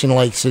need a fishing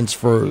license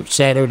for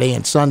Saturday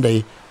and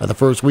Sunday or the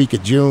first week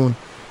of June.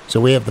 So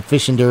we have the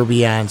fishing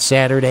derby on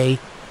Saturday,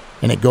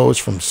 and it goes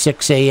from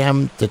 6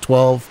 a.m. to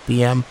 12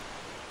 p.m.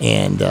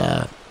 And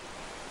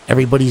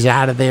everybody's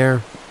out of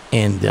there.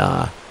 And,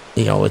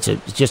 it's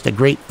just a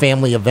great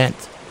family event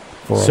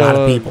for a lot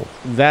of people.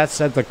 That's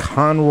at the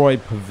Conroy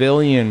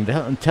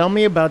Pavilion. Tell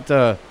me about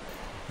the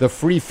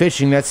free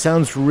fishing. That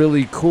sounds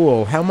really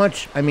cool. How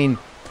much,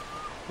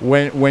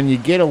 when you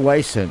get a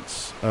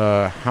license,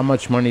 how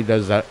much money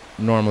does that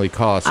normally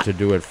cost to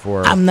do it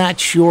for? I'm not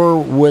sure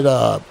what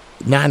a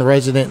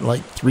non-resident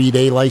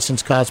 3-day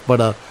license costs, but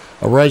a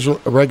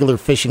regular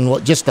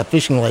fishing, just a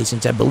fishing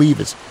license, I believe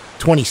is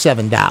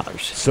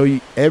 $27. So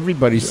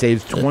everybody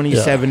saves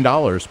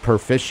 $27 per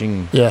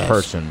fishing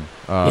person.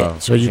 So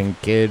fishing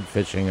kid,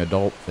 fishing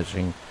adult,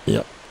 fishing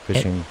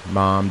fishing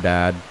mom,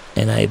 dad.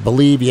 And I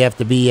believe you have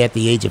to be at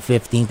the age of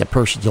 15 to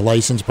purchase a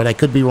license, but I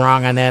could be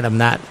wrong on that. I'm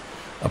not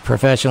a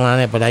professional on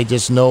it, but I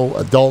just know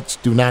adults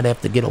do not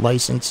have to get a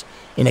license,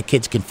 and the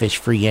kids can fish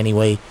free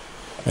anyway.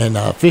 And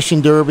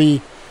fishing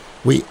derby,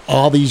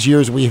 all these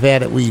years we've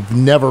had it, we've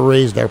never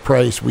raised our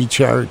price. We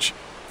charge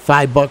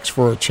 $5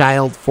 for a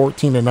child,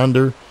 14 and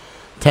under,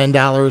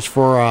 $10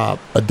 for a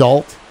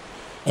adult,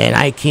 and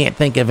I can't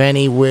think of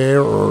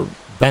anywhere or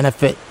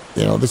benefit.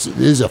 This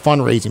is a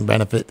fundraising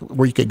benefit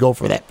where you could go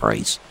for that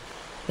price.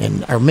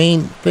 And our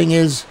main thing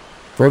is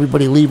for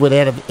everybody to leave with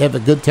that, have a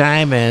good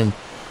time, and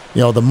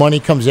the money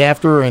comes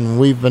after, and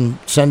we've been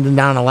sending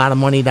down a lot of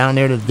money down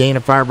there to the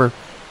Dana-Farber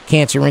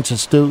Cancer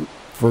Institute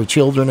for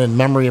children in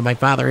memory of my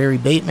father, Harry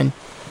Bateman.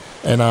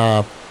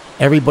 And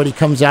everybody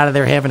comes out of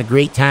there having a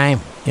great time.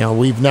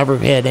 We've never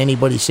had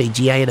anybody say,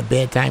 gee, I had a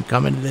bad time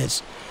coming to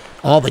this.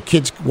 All the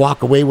kids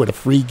walk away with a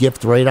free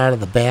gift right out of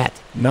the bat.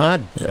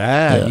 Not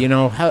bad.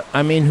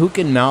 Who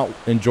can not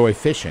enjoy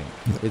fishing?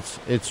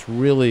 It's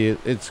really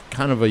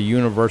kind of a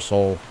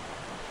universal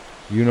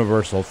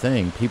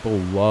thing. People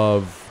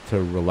love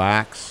to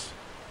relax.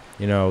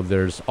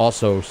 There's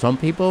also some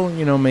people,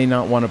 may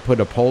not want to put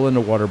a pole in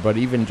the water, but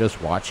even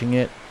just watching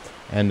it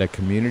and the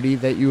community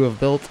that you have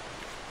built.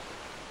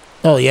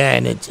 Oh yeah,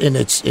 and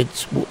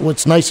it's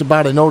what's nice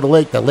about Anoda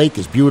Lake. The lake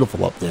is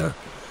beautiful up there,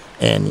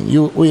 and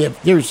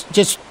there's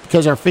just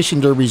because our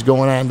fishing derby's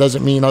going on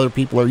doesn't mean other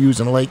people are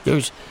using the lake.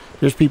 There's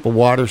people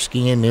water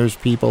skiing. There's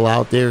people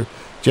out there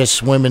just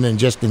swimming and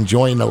just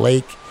enjoying the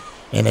lake.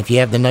 And if you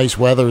have the nice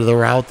weather,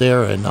 they're out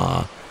there and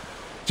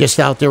just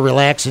out there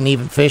relaxing,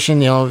 even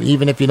fishing.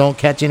 Even if you don't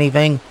catch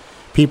anything,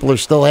 people are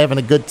still having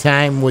a good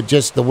time with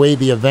just the way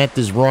the event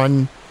is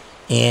run.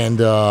 And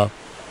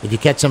if you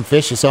catch some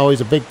fish, it's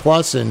always a big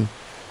plus. And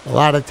a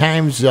lot of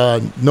times,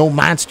 no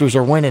monsters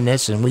are winning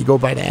this, and we go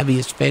by the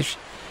heaviest fish.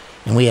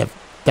 And we have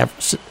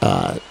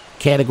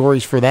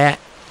categories for that.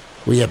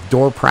 We have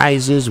door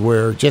prizes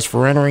where just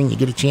for entering, you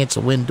get a chance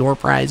to win door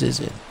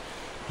prizes.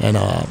 And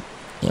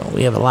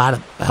we have a lot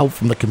of help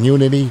from the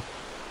community.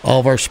 All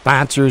of our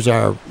sponsors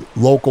are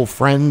local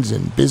friends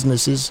and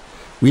businesses.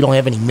 We don't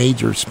have any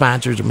major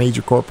sponsors or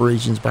major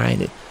corporations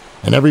behind it.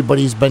 And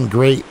everybody's been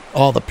great.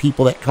 All the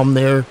people that come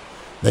there,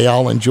 they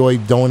all enjoy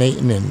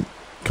donating and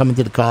coming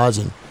to the cause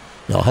and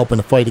helping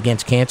to fight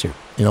against cancer,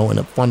 in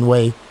a fun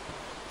way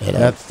at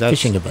a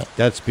fishing event.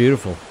 That's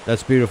beautiful.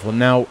 That's beautiful.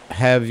 Now,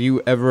 have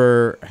you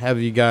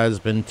guys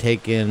been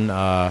taking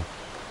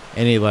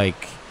any,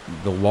 like,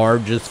 the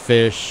largest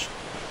fish,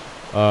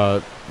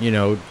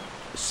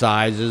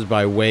 sizes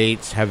by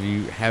weights? Have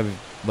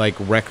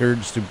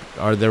records?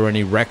 Are there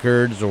any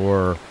records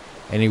or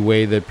any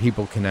way that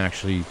people can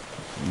actually,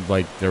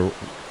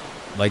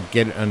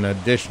 get an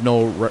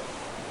additional,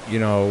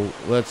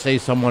 let's say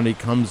somebody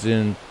comes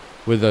in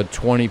with a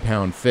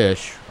 20-pound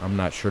fish. I'm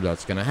not sure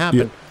that's going to happen.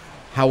 Yeah.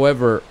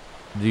 However,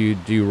 do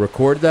you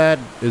record that?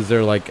 Is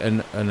there like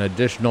an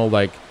additional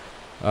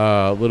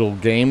little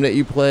game that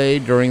you play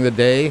during the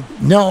day?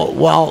 No.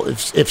 Well,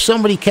 if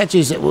somebody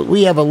catches it,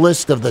 we have a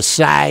list of the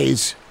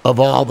size of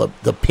all the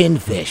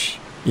pinfish,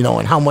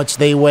 and how much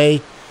they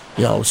weigh.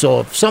 So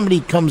if somebody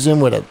comes in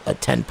with a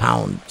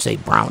 10-pound, say,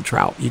 brown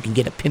trout, you can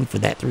get a pin for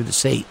that through the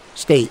state.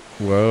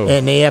 Whoa.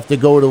 And they have to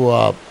go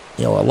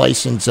to a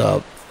licensed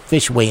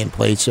fish weighing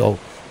place. So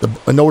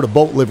I know the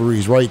boat livery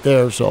is right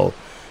there. So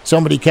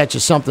somebody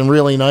catches something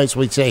really nice,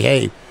 we'd say,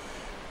 hey,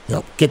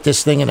 get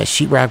this thing in a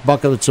sheetrock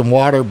bucket with some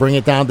water, bring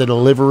it down to the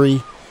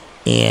livery,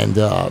 and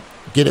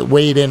get it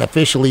weighed in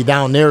officially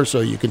down there so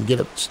you can get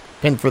a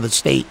pin for the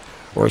state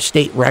or a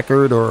state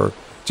record or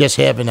just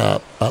having a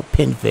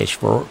pinfish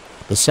for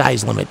the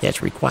size limit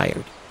that's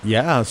required.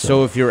 Yeah,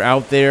 so if you're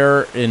out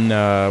there in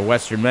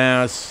Western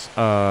Mass,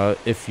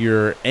 if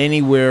you're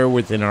anywhere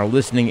within our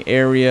listening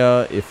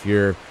area, if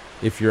you're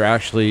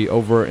actually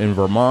over in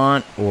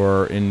Vermont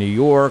or in New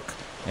York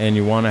and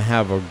you want to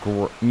have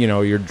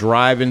you're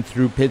driving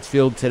through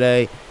Pittsfield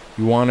today,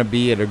 you want to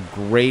be at a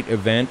great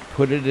event,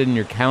 put it in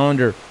your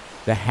calendar.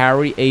 The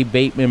Harry A.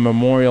 Bateman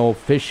Memorial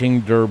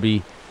Fishing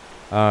Derby,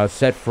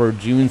 set for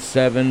June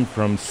 7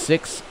 from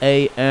 6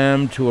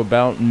 a.m. to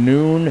about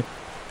noon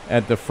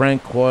at the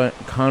Frank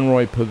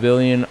Conroy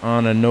Pavilion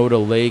on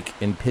Onoda Lake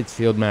in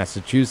Pittsfield,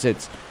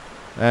 Massachusetts.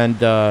 And,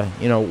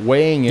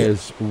 weighing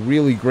is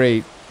really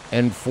great.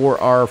 And for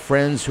our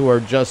friends who are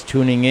just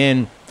tuning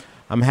in,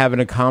 I'm having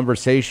a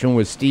conversation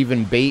with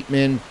Steven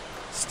Bateman.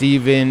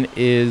 Steven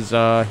is,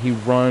 he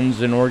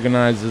runs and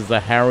organizes the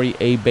Harry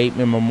A.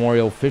 Bateman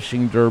Memorial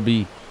Fishing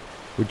Derby,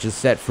 which is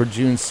set for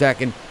June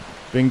 2nd.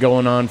 Been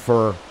going on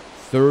for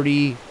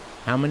 30,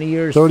 how many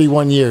years?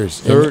 31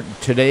 years.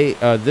 Today,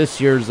 this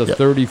year is the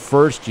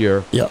 31st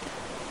year. Yep.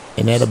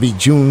 And that'll be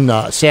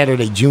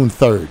Saturday, June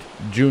 3rd.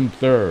 June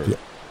 3rd. Yep.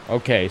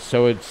 Okay,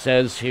 so it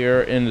says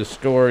here in the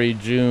story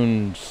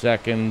June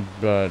 2nd,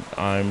 but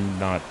I'm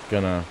not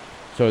going to.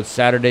 So it's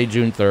Saturday,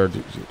 June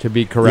 3rd, to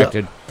be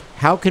corrected. Yep.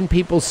 How can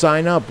people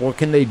sign up? What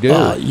can they do?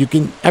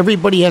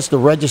 Everybody has to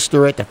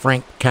register at the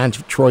Frank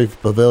Conroy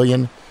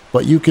Pavilion,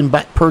 but you can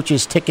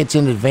purchase tickets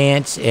in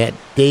advance at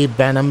Dave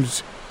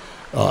Benham's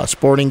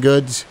Sporting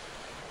Goods,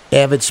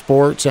 Avid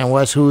Sports on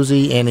West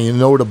Hoosey, and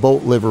the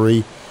boat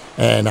livery.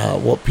 And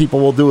what people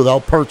will do,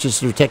 they'll purchase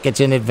their tickets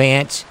in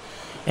advance,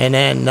 and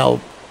then they'll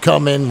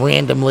come in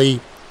randomly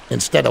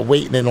instead of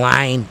waiting in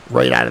line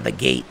right out of the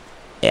gate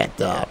at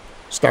the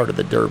start of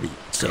the Derby.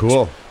 6.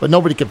 Cool. But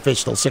nobody can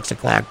fish till 6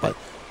 o'clock, but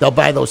they'll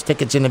buy those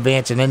tickets in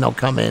advance, and then they'll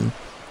come in,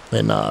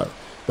 and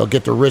they'll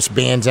get their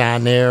wristbands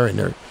on there and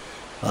their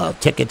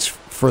tickets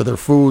for their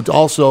food.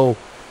 Also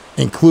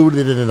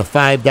included in the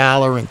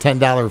 $5 and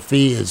 $10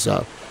 fee is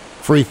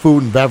free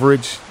food and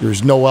beverage.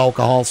 There's no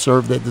alcohol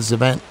served at this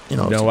event.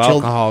 No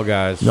alcohol,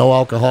 guys. No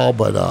alcohol,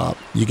 but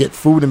you get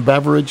food and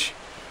beverage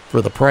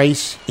for the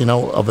price,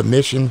 of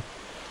admission,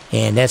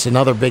 and that's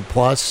another big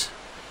plus.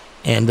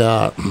 And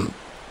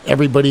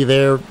everybody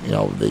there,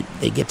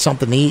 they get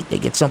something to eat, they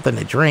get something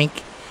to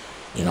drink.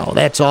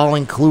 That's all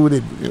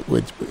included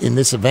in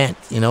this event.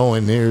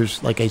 And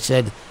there's, like I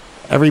said,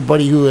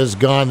 everybody who has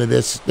gone to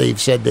this, they've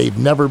said they've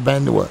never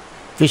been to a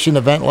fishing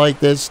event like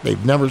this.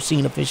 They've never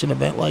seen a fishing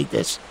event like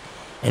this.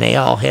 And they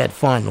all had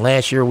fun.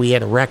 Last year we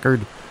had a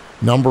record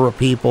number of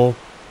people.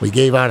 We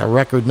gave out a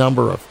record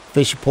number of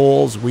fish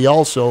poles.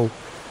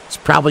 It's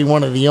probably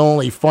one of the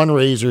only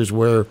fundraisers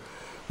where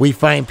we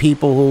find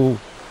people who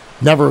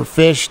never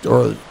fished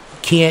or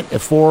can't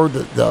afford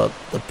the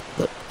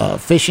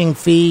fishing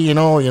fee. A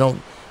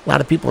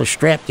lot of people are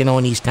strapped,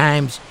 in these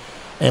times.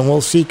 And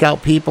we'll seek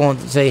out people and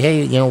say,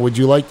 hey, would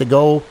you like to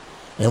go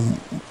And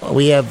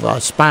we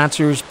have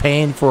sponsors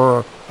paying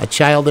for a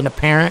child and a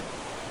parent,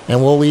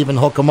 and we'll even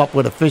hook them up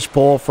with a fish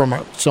pole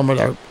from some of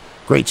our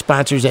great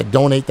sponsors that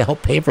donate to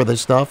help pay for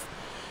this stuff,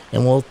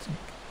 and we'll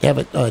have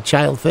a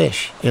child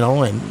fish,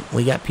 and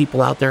we got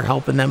people out there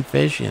helping them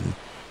fish and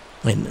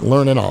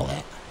learning all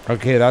that.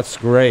 Okay, that's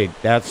great.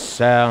 That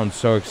sounds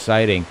so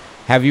exciting.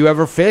 Have you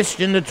ever fished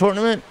in the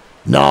tournament?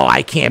 No,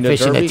 I can't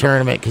fish in the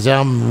tournament because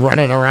I'm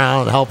running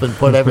around helping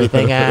put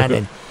everything on.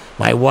 And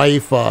my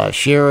wife,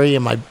 Sherry,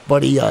 and my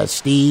buddy,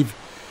 Steve,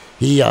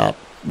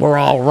 we're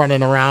all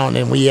running around,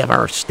 and we have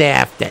our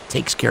staff that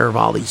takes care of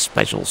all these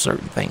special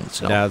certain things.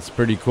 So. That's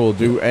pretty cool.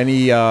 Do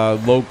any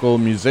local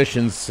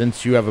musicians,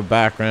 since you have a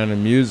background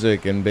in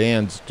music and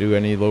bands, do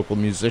any local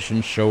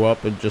musicians show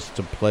up and just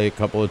to play a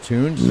couple of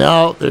tunes?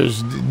 No,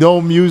 there's no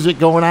music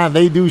going on.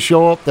 They do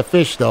show up to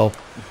fish, though.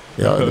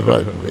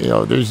 But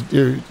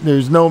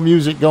there's no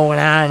music going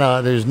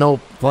on. There's no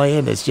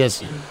playing. It's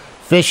just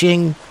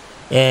fishing,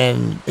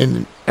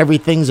 and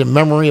everything's in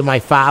memory of my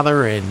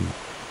father, and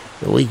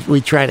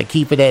we try to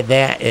keep it at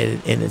that,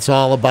 and it's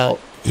all about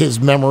his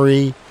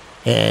memory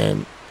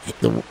and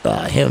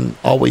him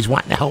always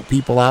wanting to help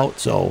people out.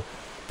 So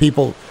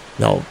people,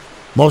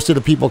 most of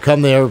the people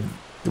come there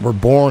were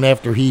born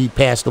after he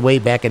passed away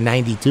back in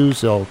 '92.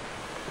 So.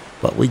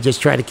 But we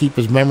just try to keep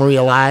his memory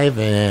alive,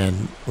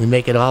 and we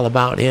make it all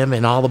about him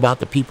and all about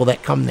the people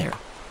that come there,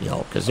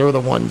 because they're the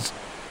ones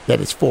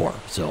that it's for.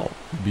 So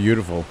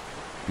beautiful,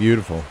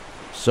 beautiful.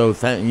 So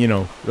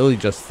really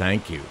just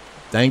thank you.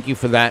 Thank you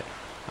for that.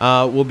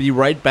 We'll be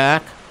right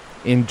back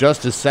in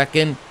just a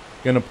second.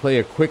 Going to play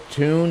a quick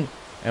tune,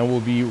 and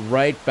we'll be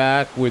right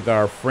back with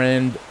our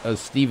friend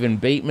Steven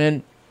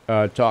Bateman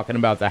talking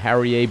about the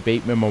Harry A.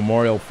 Bateman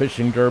Memorial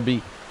Fishing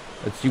Derby.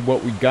 Let's see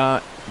what we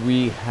got.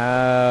 We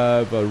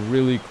have a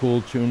really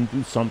cool tune.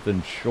 Do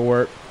something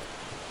short.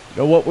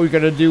 What we're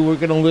going to do? We're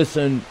going to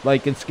listen,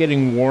 like it's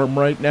getting warm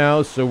right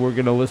now, so we're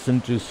going to listen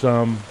to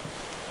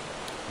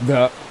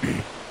the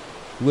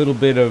little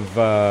bit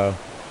of,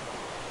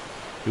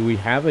 do we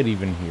have it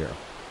even here?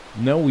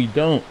 No, we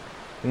don't.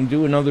 We're going to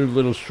do another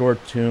little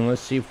short tune.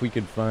 Let's see if we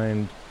could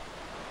find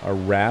a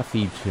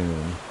Raffi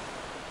tune,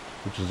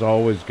 which is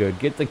always good.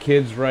 Get the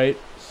kids right,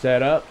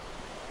 set up.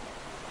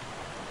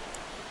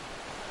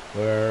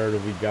 Where do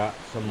we got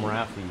some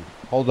Raffi?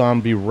 Hold on,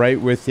 be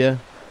right with you.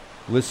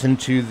 Listen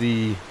to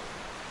the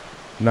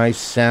nice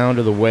sound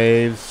of the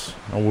waves,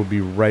 and we'll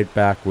be right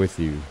back with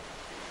you.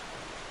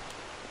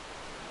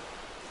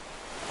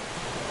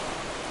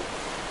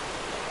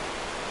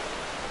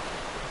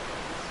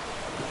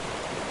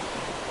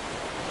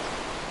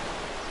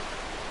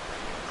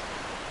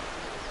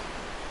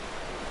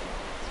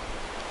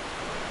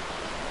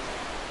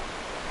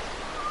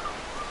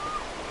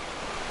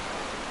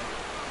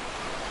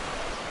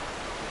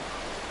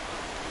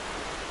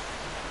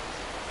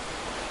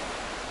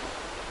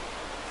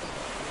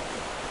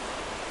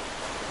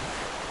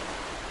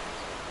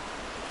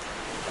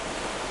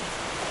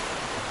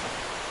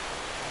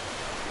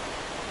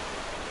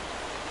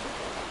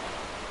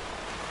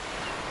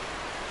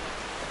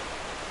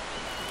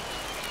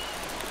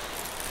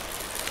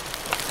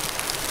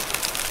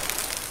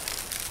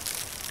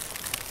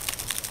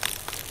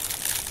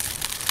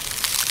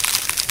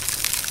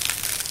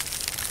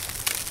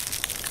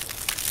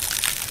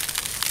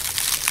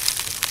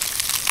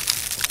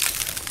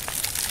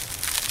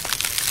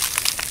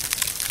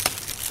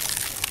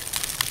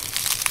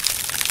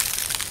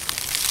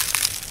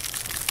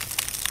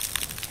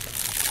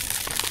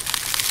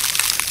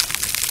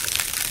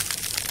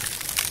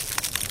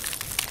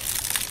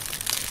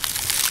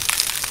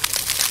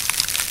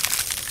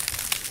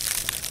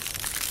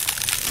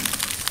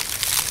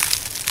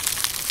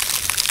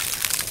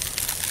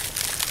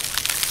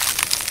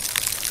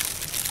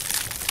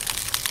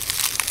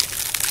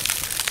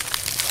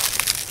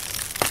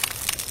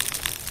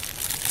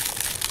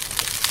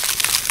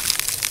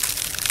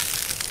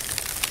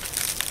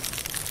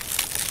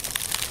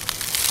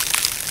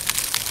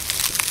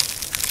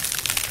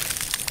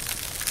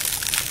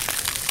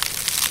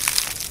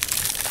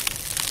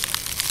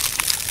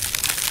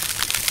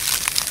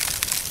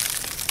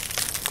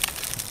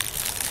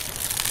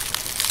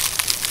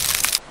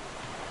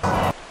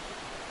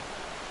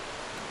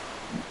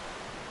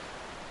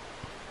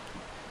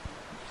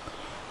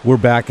 We're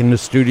back in the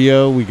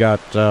studio. We got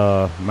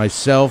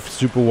myself,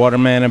 Super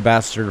Waterman,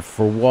 Ambassador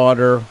for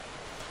Water,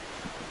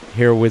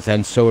 here with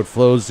And So It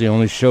Flows, the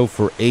only show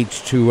for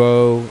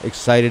H2O.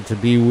 Excited to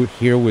be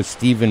here with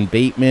Steven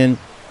Bateman.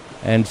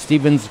 And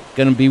Steven's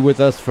going to be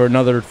with us for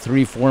another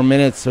 3-4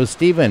 minutes. So,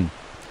 Steven,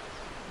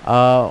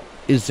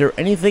 is there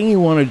anything you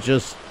want to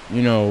just,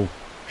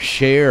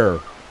 share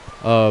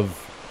of,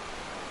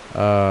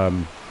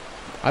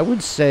 I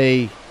would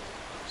say,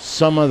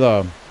 some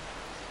of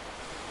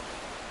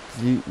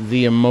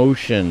the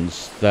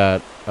emotions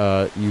that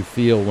you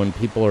feel when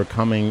people are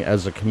coming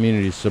as a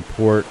community to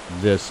support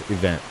this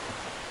event?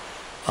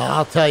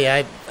 I'll tell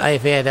you,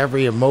 I've had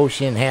every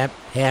emotion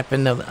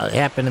happen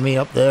to me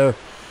up there.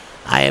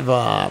 I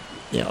have,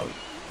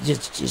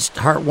 just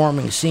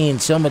heartwarming seeing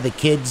some of the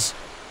kids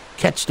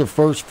catch their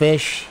first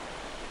fish.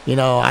 You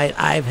know,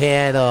 I've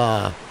had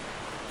a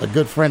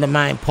good friend of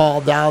mine,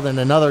 Paul Dowd, and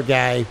another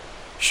guy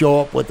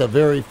show up with the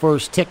very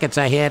first tickets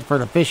I had for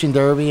the fishing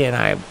derby, and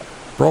I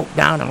broke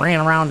down and ran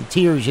around in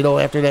tears, you know,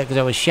 after that, because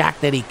I was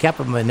shocked that he kept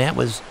them, and that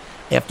was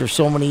after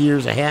so many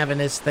years of having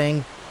this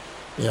thing.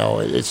 You know,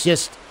 it's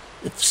just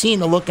seeing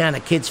the look on the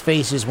kids'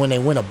 faces when they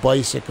win a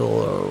bicycle,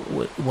 or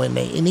when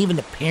they, and even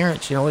the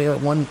parents. You know, we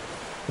had one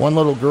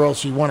little girl,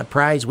 she won a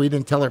prize. We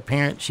didn't tell her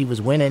parents she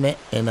was winning it,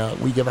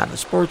 and we give out a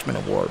sportsman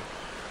award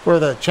for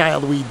the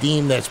child we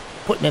deem that's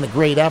putting in a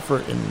great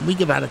effort, and we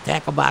give out a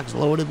tackle box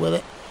loaded with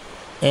it.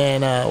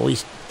 And we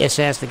just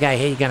asked the guy,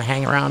 hey, you going to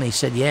hang around? And he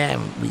said, yeah.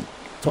 And we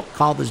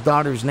called his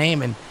daughter's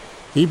name, and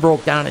he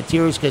broke down in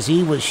tears because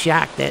he was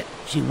shocked that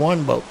she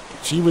won, but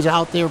she was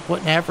out there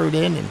putting effort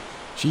in, and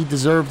she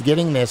deserved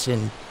getting this.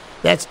 And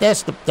that's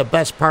the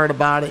best part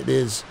about it,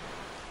 is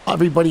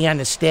everybody on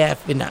the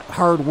staff and that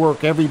hard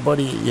work,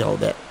 everybody, you know,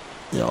 that,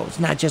 you know, it's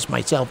not just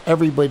myself,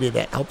 everybody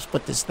that helps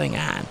put this thing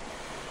on.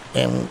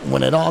 And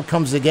when it all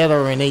comes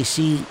together and they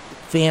see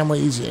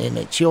families and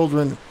the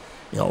children,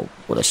 you know,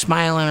 with a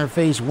smile on their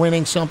face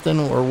winning something,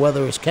 or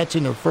whether it's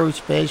catching their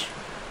first fish,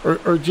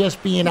 or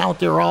just being out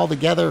there all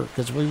together,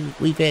 because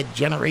we've had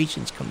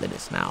generations come to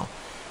this now,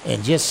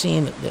 and just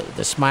seeing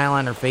the smile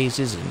on their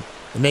faces, and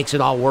it makes it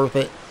all worth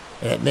it,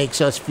 and it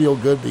makes us feel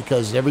good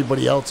because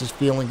everybody else is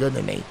feeling good,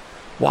 and they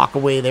walk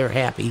away, they're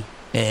happy,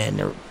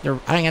 and they're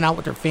hanging out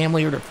with their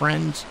family or their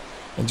friends,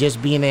 and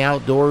just being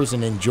outdoors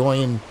and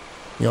enjoying,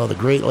 you know, the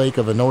Great Lake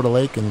of Anoda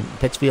Lake in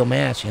Pittsfield,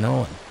 Mass, you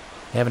know, and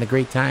having a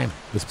great time.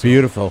 It's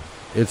beautiful.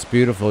 It's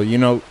beautiful. You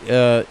know,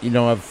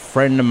 a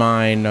friend of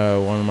mine,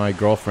 one of my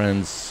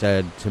girlfriends,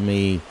 said to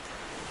me,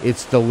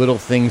 it's the little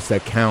things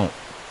that count.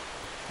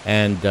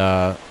 And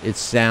it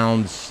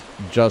sounds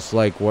just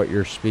like what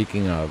you're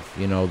speaking of.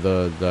 You know,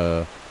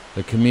 the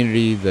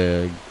community,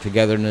 the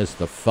togetherness,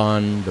 the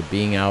fun, the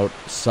being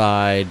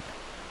outside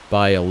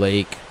by a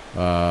lake,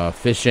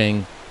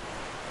 fishing,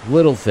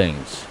 little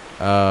things.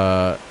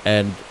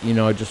 And, you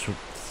know, I just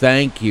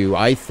thank you.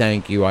 I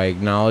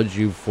acknowledge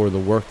you for the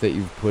work that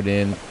you've put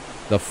in,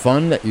 the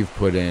fun that you've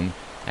put in,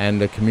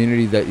 and the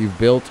community that you've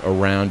built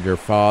around your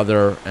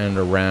father and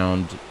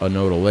around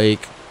Anoda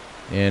Lake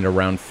and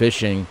around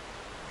fishing.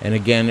 And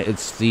again,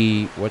 it's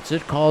what's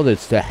it called?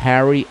 It's the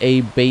Harry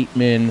A.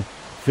 Bateman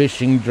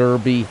Fishing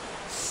Derby,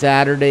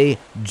 Saturday,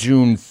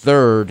 June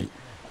 3rd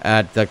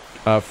at the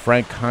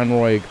Frank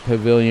Conroy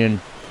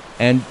Pavilion.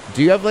 And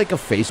do you have like a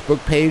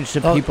Facebook page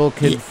so people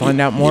could find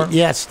out more?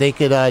 Yes, they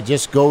could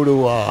just go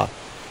to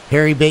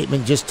Harry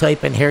Bateman, just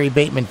type in Harry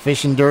Bateman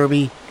Fishing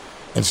Derby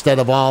instead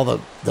of all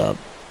the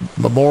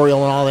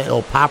memorial and all that.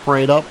 It'll pop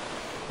right up.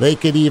 They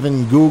could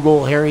even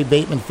Google Harry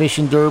Bateman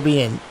Fishing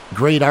Derby, and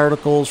great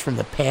articles from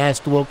the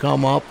past will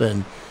come up,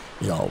 and,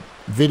 you know,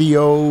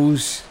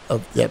 videos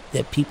of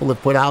that people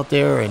have put out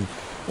there.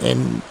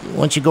 And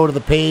once you go to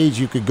the page,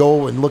 you could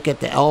go and look at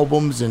the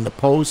albums and the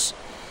posts,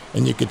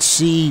 and you could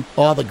see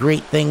all the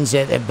great things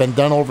that have been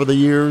done over the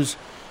years.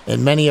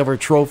 And many of our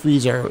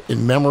trophies are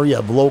in memory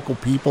of local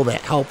people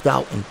that helped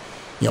out and,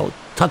 you know,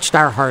 touched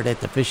our heart at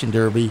the Fishing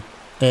Derby.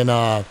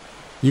 And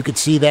you could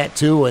see that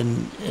too.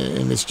 And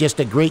it's just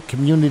a great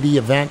community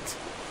event.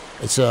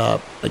 It's a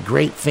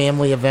great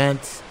family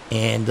event.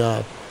 And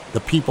the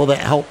people that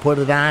help put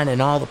it on,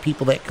 and all the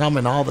people that come,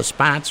 and all the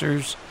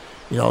sponsors,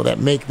 you know, that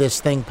make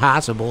this thing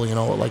possible. You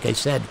know, like I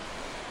said,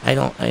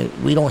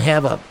 we don't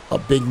have a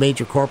big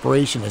major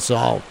corporation. It's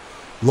all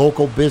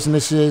local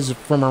businesses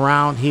from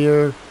around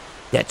here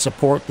that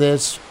support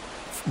this,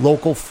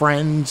 local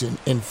friends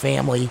and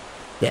family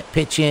that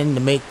pitch in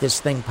to make this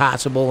thing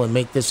possible and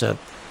make this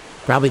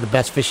probably the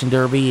best fishing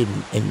derby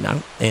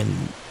in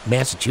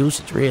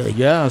Massachusetts, really.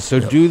 Yeah, so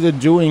do the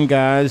doing,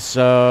 guys.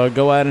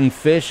 Go out and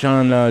fish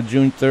on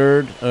June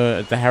 3rd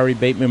at the Harry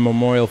Bateman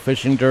Memorial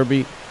Fishing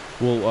Derby.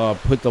 We'll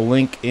put the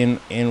link in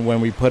when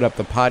we put up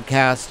the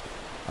podcast.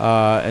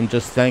 And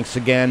just thanks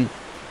again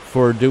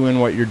for doing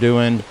what you're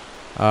doing.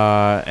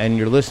 And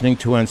you're listening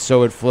to And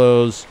So It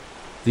Flows,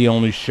 the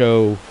only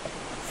show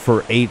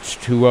for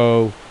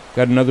H2O.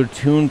 Got another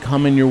tune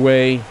coming your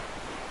way.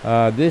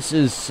 This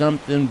is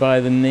something by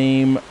the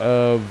name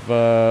of,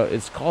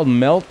 it's called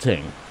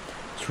Melting.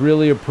 It's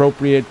really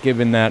appropriate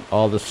given that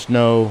all the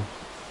snow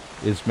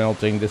is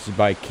melting. This is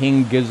by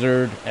King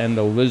Gizzard and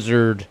the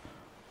Lizard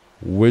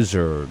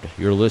Wizard.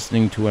 You're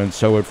listening to And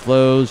So It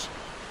Flows,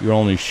 your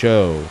only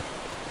show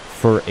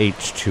for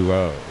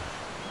H2O.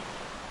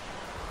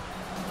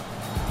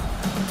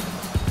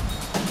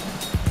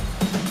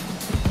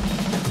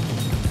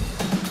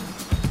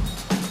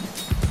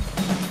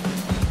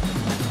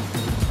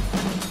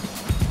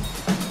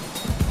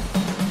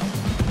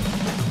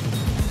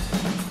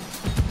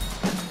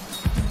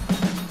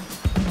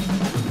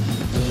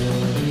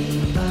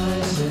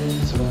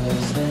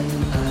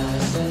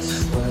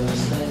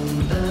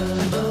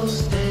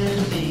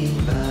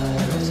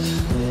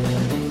 Virus,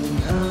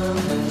 living on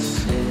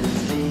this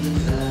is the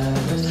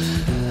virus.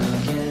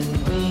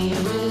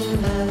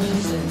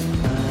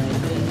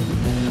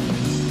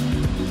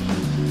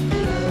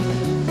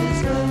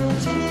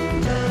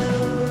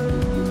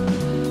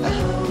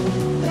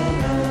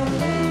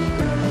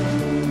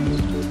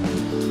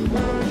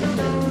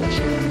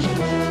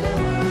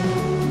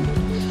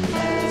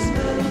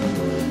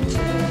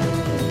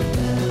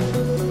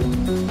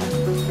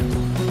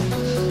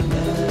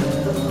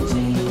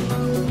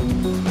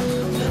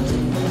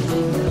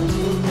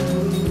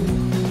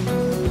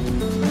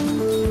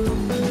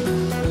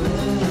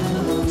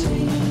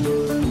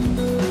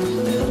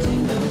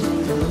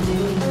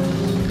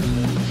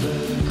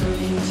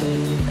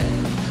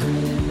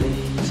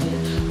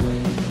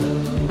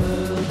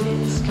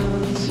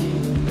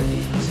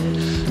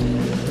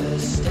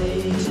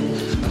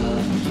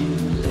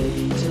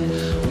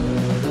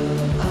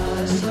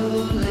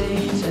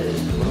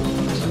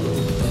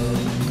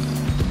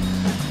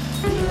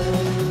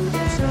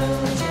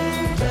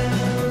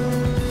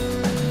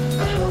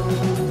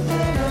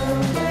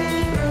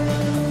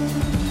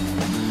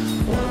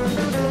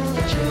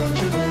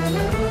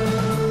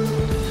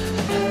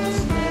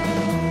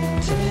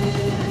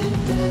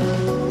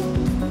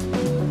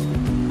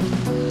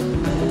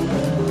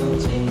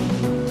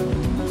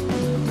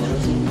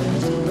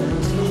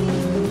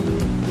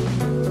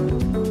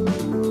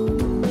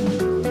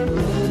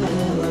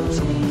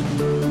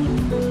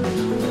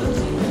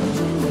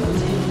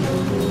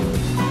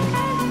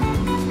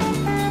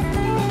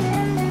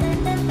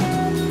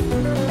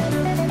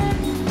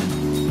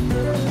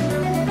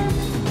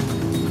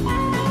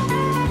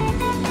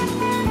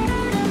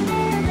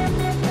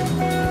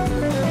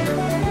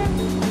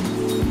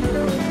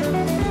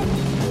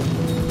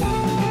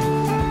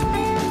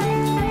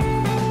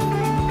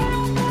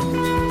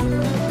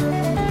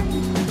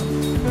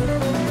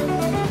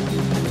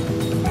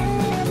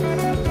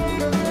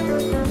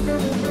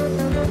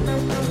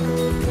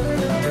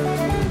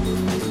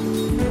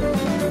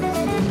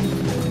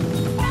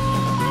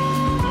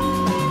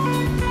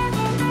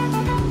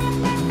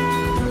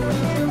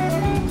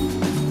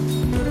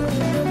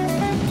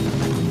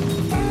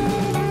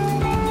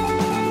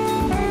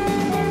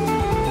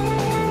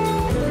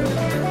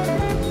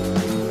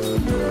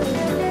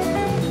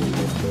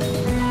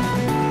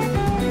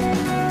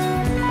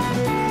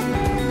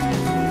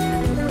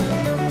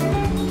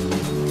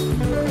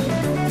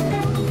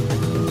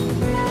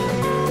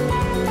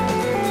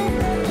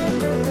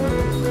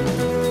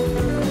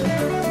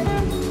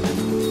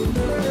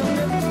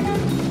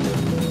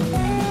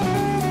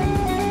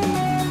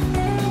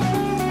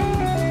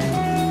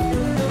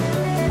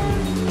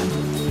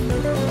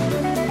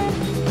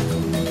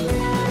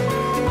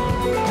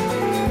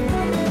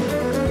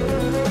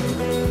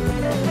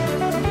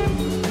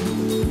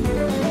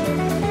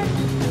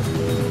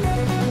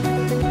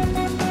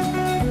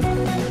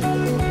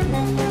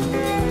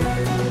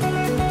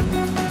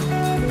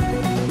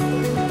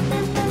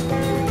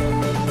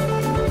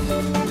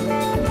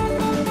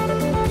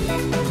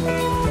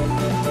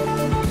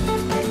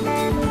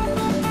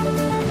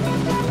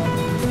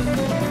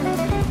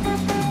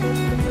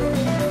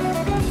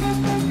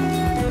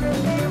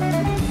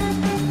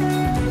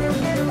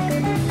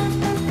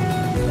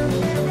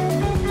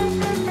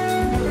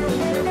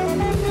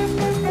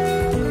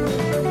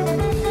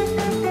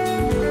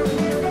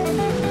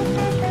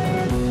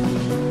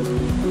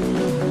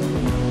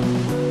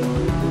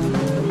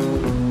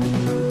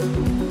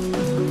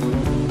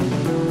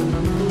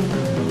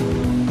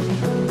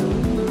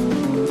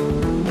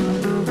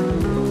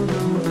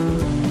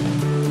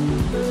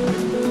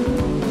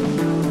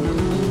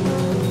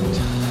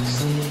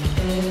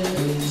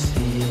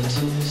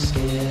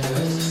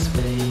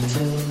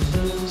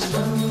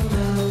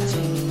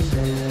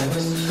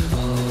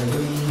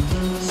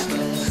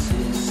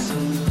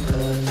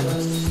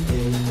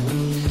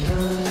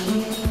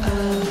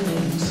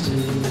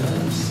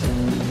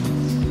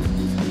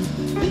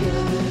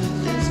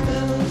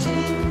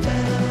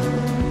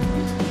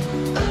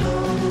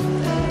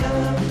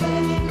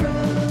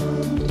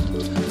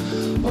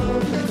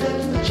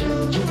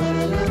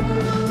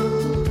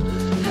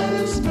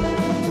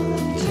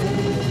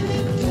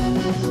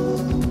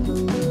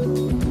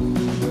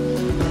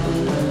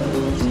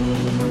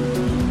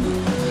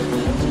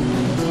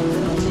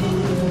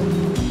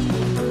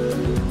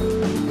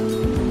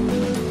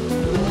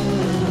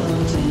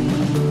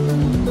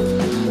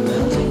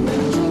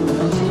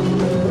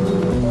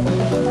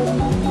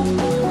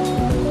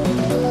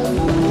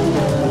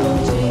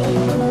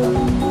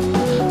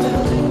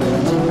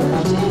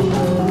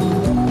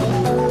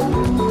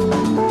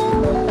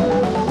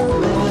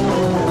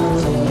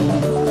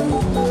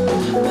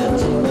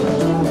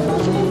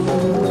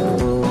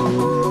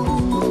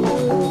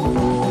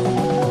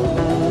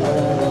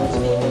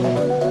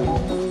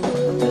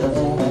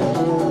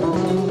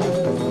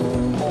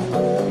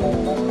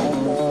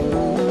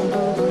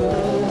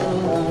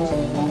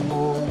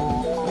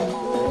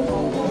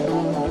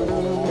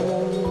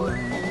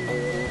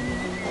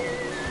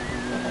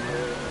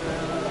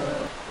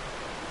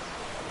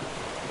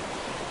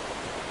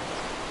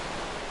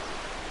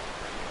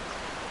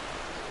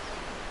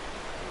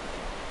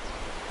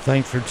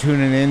 Thanks for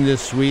tuning in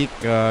this week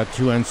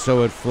to And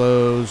So It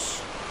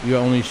Flows, your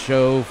only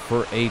show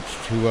for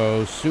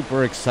H2O.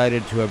 Super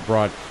excited to have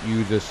brought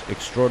you this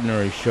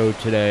extraordinary show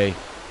today.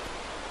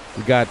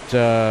 We got,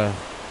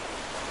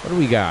 what do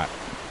we got?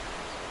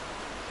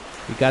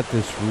 We got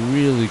this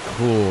really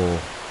cool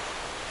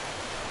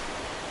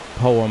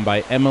poem by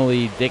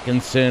Emily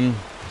Dickinson,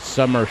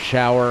 Summer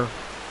Shower.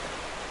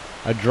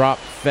 A drop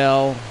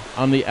fell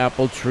on the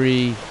apple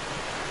tree,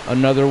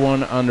 another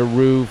one on the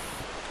roof.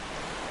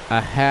 A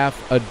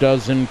half a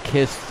dozen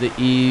kissed the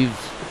eaves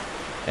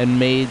and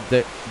made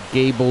the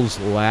gables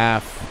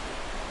laugh.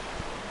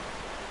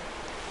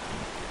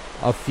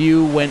 A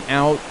few went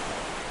out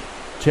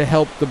to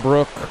help the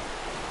brook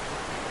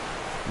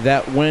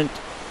that went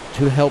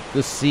to help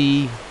the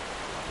sea.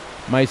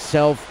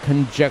 Myself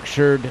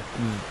conjectured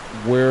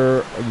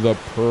where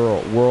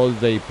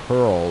they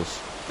pearls,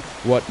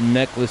 what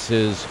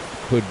necklaces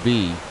could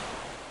be.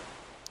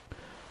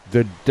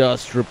 The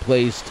dust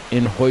replaced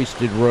in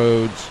hoisted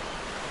roads.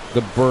 The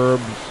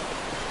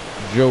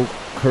burbs Joe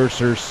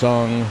Cursor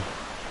sung.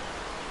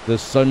 The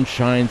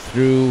sunshine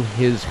threw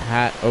his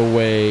hat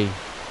away.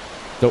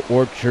 The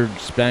orchard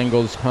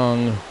spangles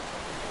hung.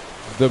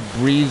 The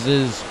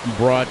breezes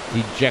brought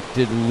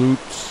dejected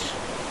lutes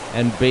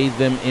and bathed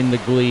them in the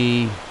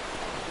glee.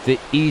 The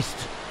east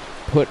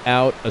put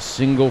out a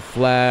single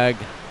flag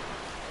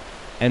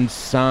and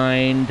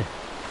signed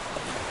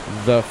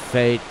the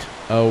fate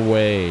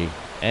away.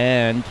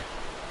 And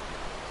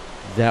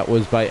that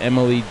was by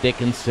Emily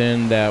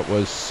Dickinson. That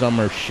was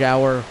Summer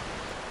Shower.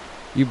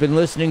 You've been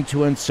listening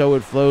to And So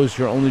It Flows,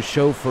 your only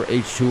show for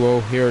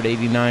H2O here at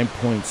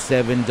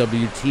 89.7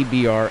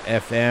 WTBR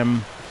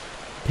FM,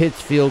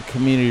 Pittsfield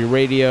Community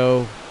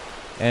Radio.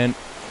 And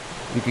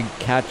you can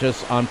catch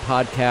us on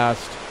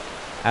podcast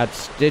at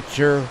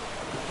Stitcher,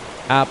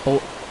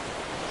 Apple,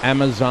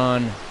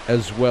 Amazon,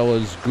 as well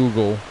as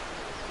Google.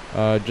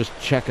 Just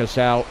check us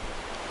out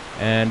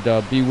and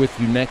be with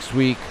you next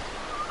week.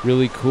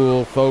 Really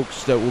cool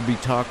folks that we'll be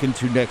talking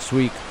to next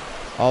week,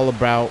 all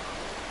about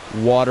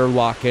water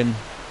locking.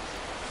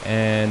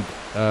 And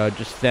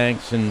just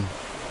thanks, and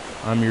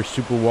I'm your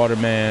Super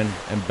Waterman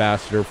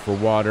Ambassador for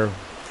water,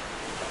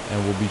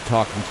 and we'll be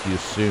talking to you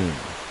soon.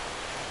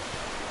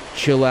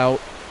 Chill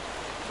out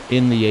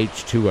in the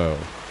H2O.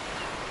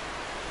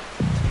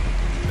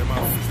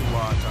 Lemon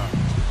water,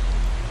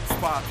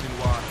 sparkling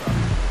water,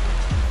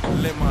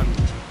 lemon,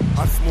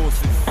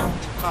 osmosis,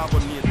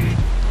 carbonated,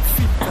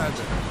 filtered,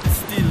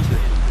 distilled.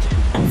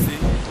 See?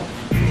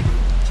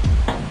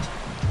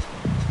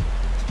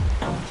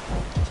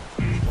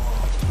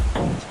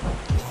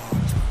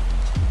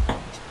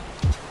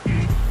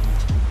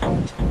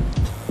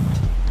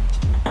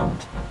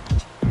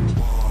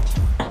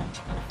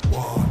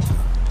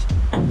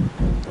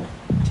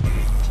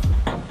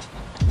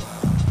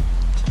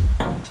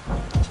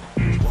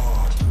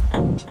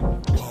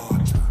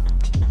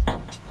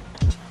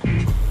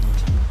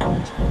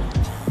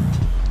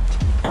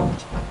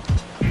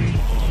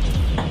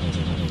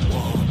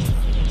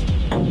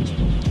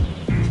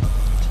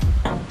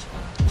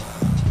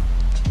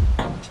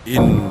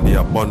 In the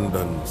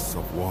abundance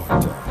of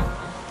water,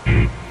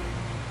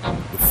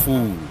 the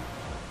fool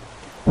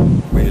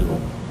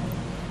will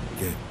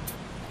get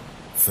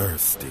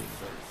thirsty.